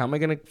cut it? How am I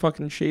gonna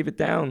fucking shave it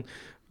down?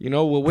 You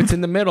know, what's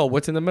in the middle?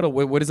 What's in the middle?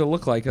 What does it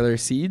look like? Are there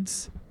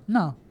seeds?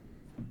 No.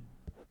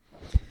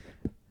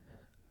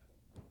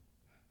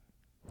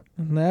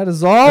 And that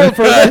is all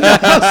for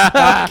the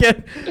I'm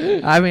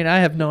kidding. I mean, I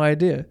have no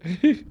idea.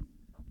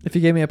 If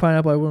you gave me a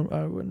pineapple,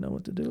 I wouldn't know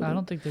what to do with I it.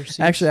 don't think they're seeds.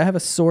 Actually, I have a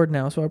sword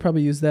now, so I'll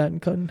probably use that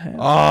and cut in half.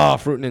 Oh,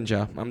 Fruit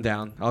Ninja. I'm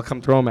down. I'll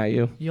come throw them at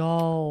you.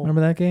 Yo.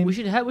 Remember that game? We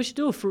should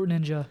do a fruit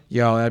ninja.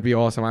 Yo, that'd be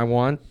awesome. I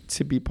want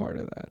to be part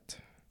of that.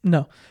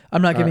 No,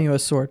 I'm not giving Alright. you a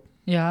sword.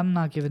 Yeah, I'm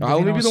not giving. I'll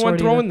Davino be a the one sword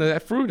throwing either. the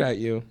fruit at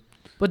you.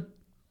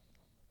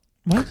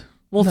 What?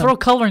 We'll No. throw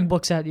coloring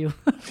books at you,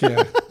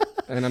 Yeah.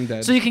 And I'm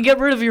dead. so you can get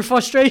rid of your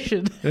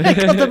frustration.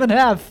 Cut them in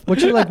half.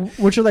 What's your like?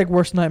 What's your like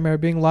worst nightmare?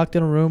 Being locked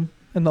in a room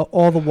and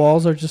all the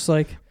walls are just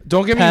like.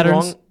 Don't get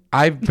patterns. me wrong.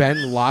 I've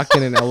been locked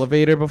in an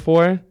elevator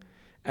before,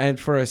 and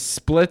for a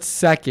split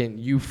second,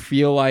 you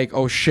feel like,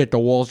 oh shit, the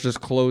walls just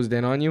closed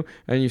in on you,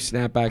 and you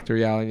snap back to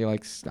reality, and you're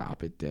like,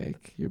 stop it,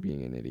 Dick. You're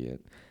being an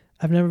idiot.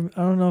 I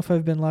don't know if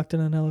I've been locked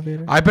in an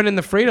elevator. I've been in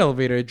the freight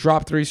elevator. It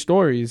dropped 3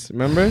 stories.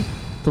 Remember?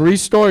 3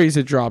 stories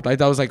it dropped. I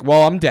was like,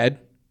 well, I'm dead.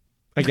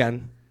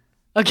 Again.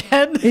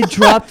 Again. It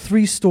dropped 3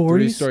 3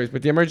 stories. stories.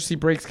 But the emergency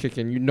brakes kick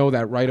in. You know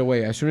that right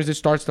away. As soon as it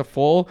starts to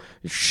fall,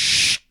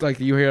 like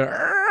you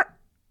hear.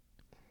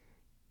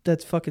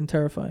 That's fucking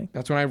terrifying.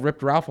 That's when I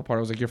ripped Ralph apart. I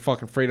was like, your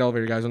fucking freight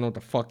elevator guys don't know what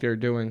the fuck they're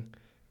doing.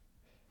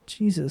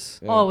 Jesus.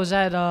 Yeah. Oh, was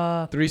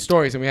that 3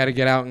 stories, and we had to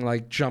get out and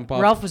like jump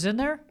up. Ralph was in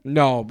there?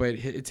 No, but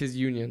it's his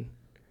union.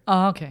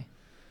 Oh, okay.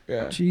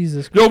 Yeah.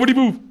 Jesus. Nobody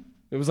move.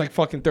 It was like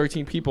fucking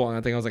 13 people on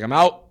that thing. I was like, I'm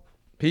out.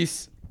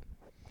 Peace.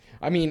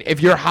 I mean, if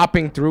you're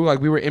hopping through, like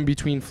we were in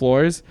between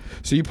floors,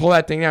 so you pull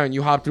that thing out and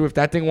you hop through. If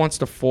that thing wants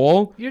to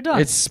fall, You're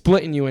done. it's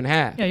splitting you in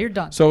half. Yeah, you're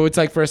done. So it's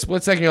like for a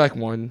split second, you're like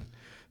 1,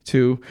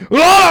 2,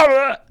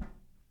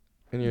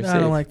 and you're I safe.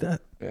 don't like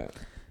that. Yeah.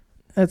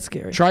 That's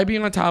scary. Try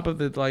being on top of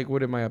the, like,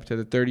 what am I up to?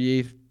 The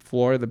 38th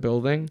floor of the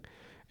building.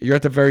 You're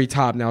at the very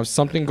top. Now, if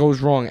something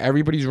goes wrong,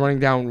 everybody's running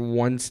down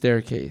one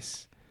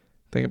staircase.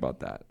 Think about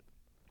that.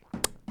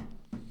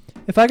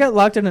 If I got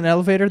locked in an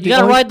elevator, You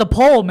gotta ride the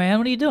pole, man.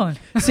 What are you doing?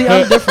 See,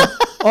 I'm different.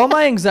 All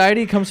my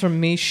anxiety comes from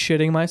me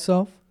shitting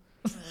myself.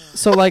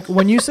 So like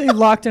when you say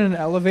locked in an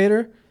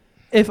elevator,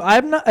 if I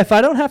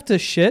don't have to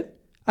shit,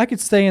 I could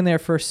stay in there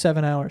for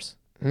 7 hours.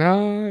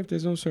 No, if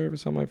there's no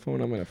service on my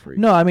phone, I'm gonna freak.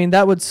 No, I mean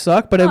that would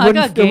suck, but No, it I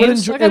wouldn't. got It wouldn't.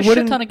 games. I got a It shit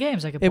wouldn't. ton of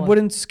games I could play. It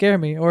wouldn't scare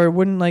me, or it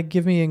wouldn't like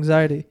give me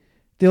anxiety.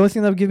 The only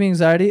thing that would give me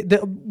anxiety,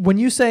 when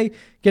you say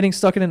getting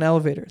stuck in an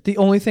elevator, the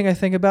only thing I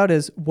think about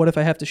is what if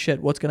I have to shit?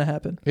 What's gonna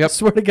happen? Yep. I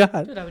swear to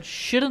God. Dude, I would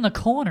shit in the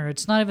corner.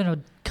 It's not even a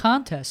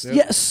contest. Yep.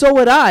 Yeah, so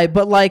would I,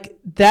 but like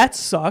that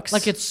sucks.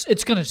 Like it's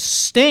gonna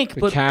stink,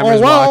 The but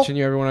camera's oh well. watching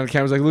you. Everyone on the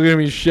camera's like, look at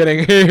me shitting.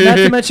 Not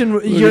to mention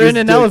you're at in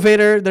his an dick.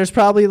 elevator. There's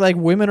probably like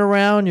women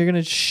around. You're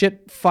gonna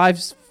shit 5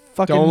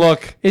 fucking Don't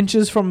look.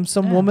 inches from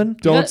some Yeah. woman.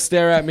 Don't got-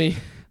 stare at me.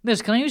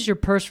 Miss, can I use your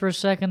purse for a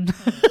second?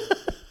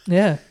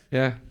 Yeah,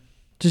 Yeah.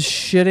 just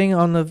shitting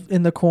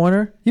in the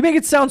corner. You make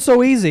it sound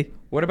so easy.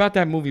 What about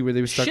that movie where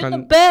they were stuck Shit in the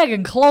on? bag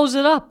and close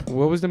it up.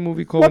 What was the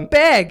movie called? What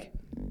bag?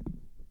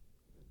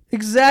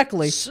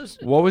 Exactly.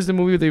 What was the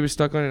movie where they were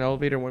stuck on an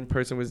elevator? One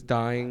person was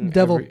dying.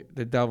 Devil.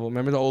 The devil.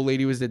 Remember the old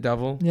lady was the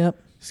devil? Yep.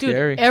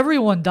 Scary. Dude,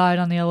 everyone died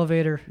on the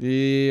elevator.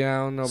 Yeah,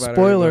 I don't know about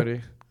Spoiler.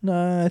 everybody.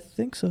 No, I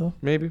think so.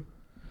 Maybe.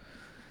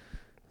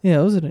 Yeah,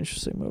 it was an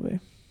interesting movie.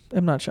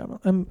 M. Night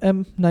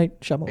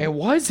Shyamalan. It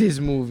was his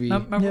movie.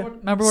 Remember, Yeah.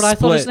 remember what I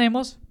thought his Split. name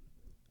was?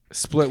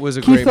 Split was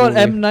a Keith great thought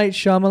movie. M. Night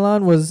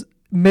Shyamalan was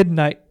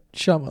Midnight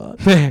Shyamalan.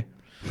 Thought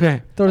his And I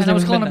name was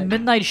was calling him Midnight.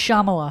 Midnight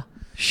Shyamala.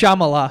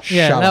 Shyamala.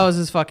 Yeah, Shyamala. that was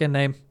his fucking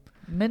name.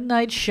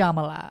 Midnight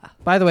Shyamala.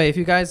 By the way, if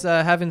you guys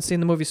haven't seen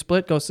the movie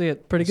Split, go see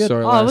it. Pretty good.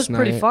 Sorry, Oh, it last was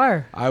pretty night.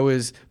 fire. I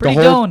was Pretty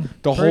the whole done.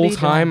 the Pretty whole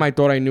time done. I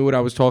thought I knew what I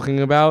was talking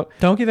about.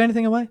 Don't give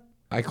anything away.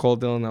 I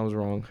called Dylan. I was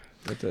wrong.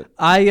 That's it.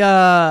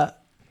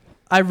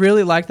 I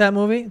really like that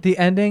movie. The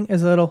ending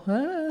is a little,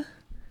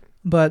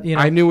 but you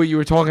know, I knew what you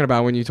were talking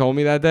about when you told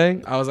me that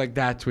day. I was like,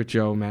 "That's what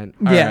Joe meant."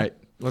 All Yeah. right,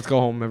 let's go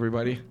home,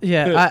 everybody.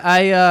 yeah,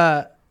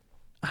 I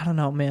don't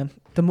know, man.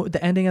 The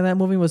ending of that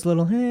movie was a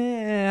little,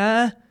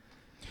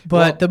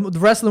 But the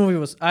rest of the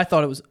movie I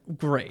thought it was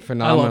great.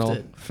 Phenomenal. I loved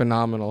it.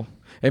 Phenomenal.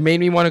 It made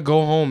me want to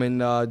go home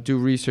and do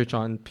research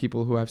on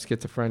people who have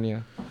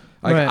schizophrenia.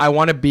 Like Right. I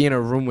want to be in a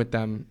room with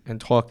them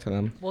and talk to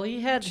them. Well,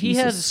 he has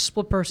Jesus. a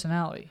split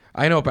personality.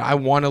 I know, but I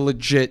want to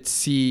legit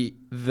see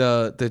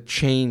the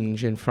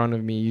change in front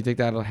of me. You think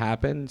that'll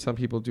happen? Some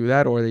people do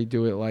that, or they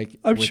do it like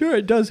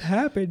it does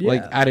happen.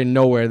 like out of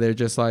nowhere. They're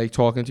just like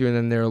talking to you, and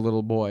then they're a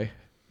little boy,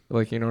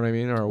 like you know what I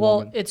mean, or a Well,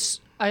 woman. it's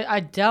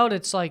I doubt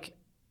it's like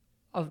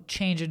a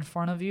change in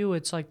front of you.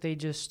 It's like they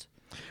just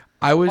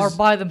I are was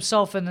by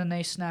themselves and then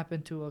they snap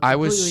into a completely I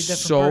was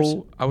different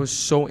person. I was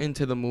so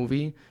into the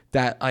movie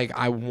that like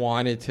I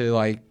wanted to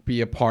like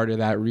be a part of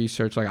that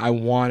research. Like I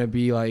want to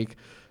be like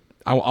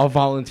I'll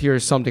volunteer or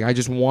something. I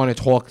just want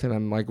to talk to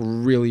them like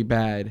really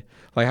bad.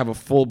 Like have a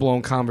full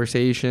blown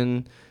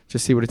conversation.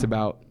 Just see what it's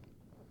about.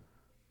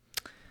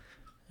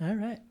 All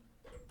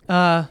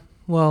right.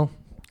 Well,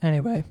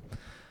 anyway,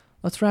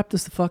 let's wrap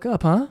this the fuck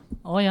up, huh?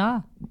 Oh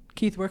yeah.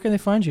 Keith, where can they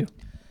find you?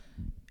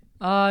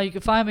 You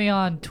can find me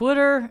on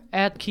Twitter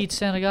at Keith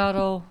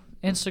Santagato,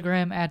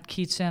 Instagram at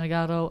Keith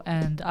Santagato,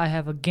 and I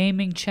have a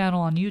gaming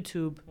channel on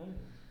YouTube,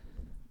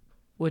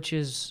 which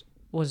is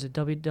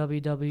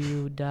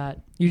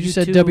www. You just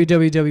said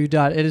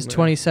www. It is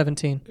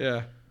 2017.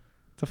 Yeah.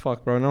 The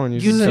fuck, bro? No one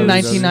This uses is WWW.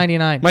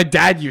 1999. My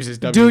dad uses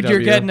WWW. Dude, you're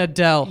getting a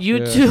Dell.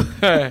 YouTube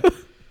Yeah.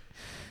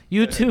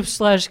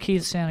 YouTube /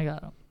 Keith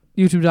Santagato.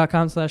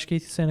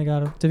 YouTube.com/Keith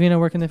Santagato. Davina,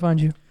 where can they find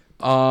you?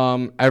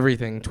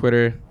 Everything.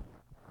 Twitter,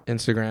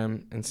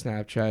 Instagram, and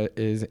Snapchat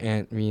is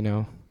Aunt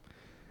Vino.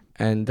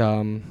 And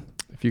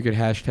if you could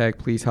hashtag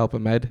please help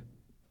Ahmed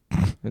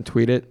and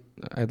tweet it,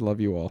 I'd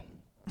love you all.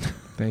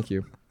 Thank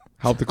you.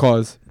 Help the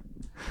cause.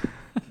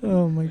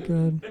 Oh my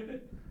god.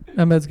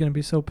 Ahmed's gonna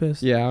be so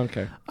pissed. Yeah, I don't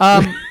care.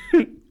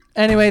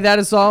 Anyway, that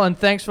is all, and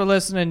thanks for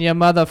listening, you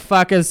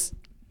motherfuckers.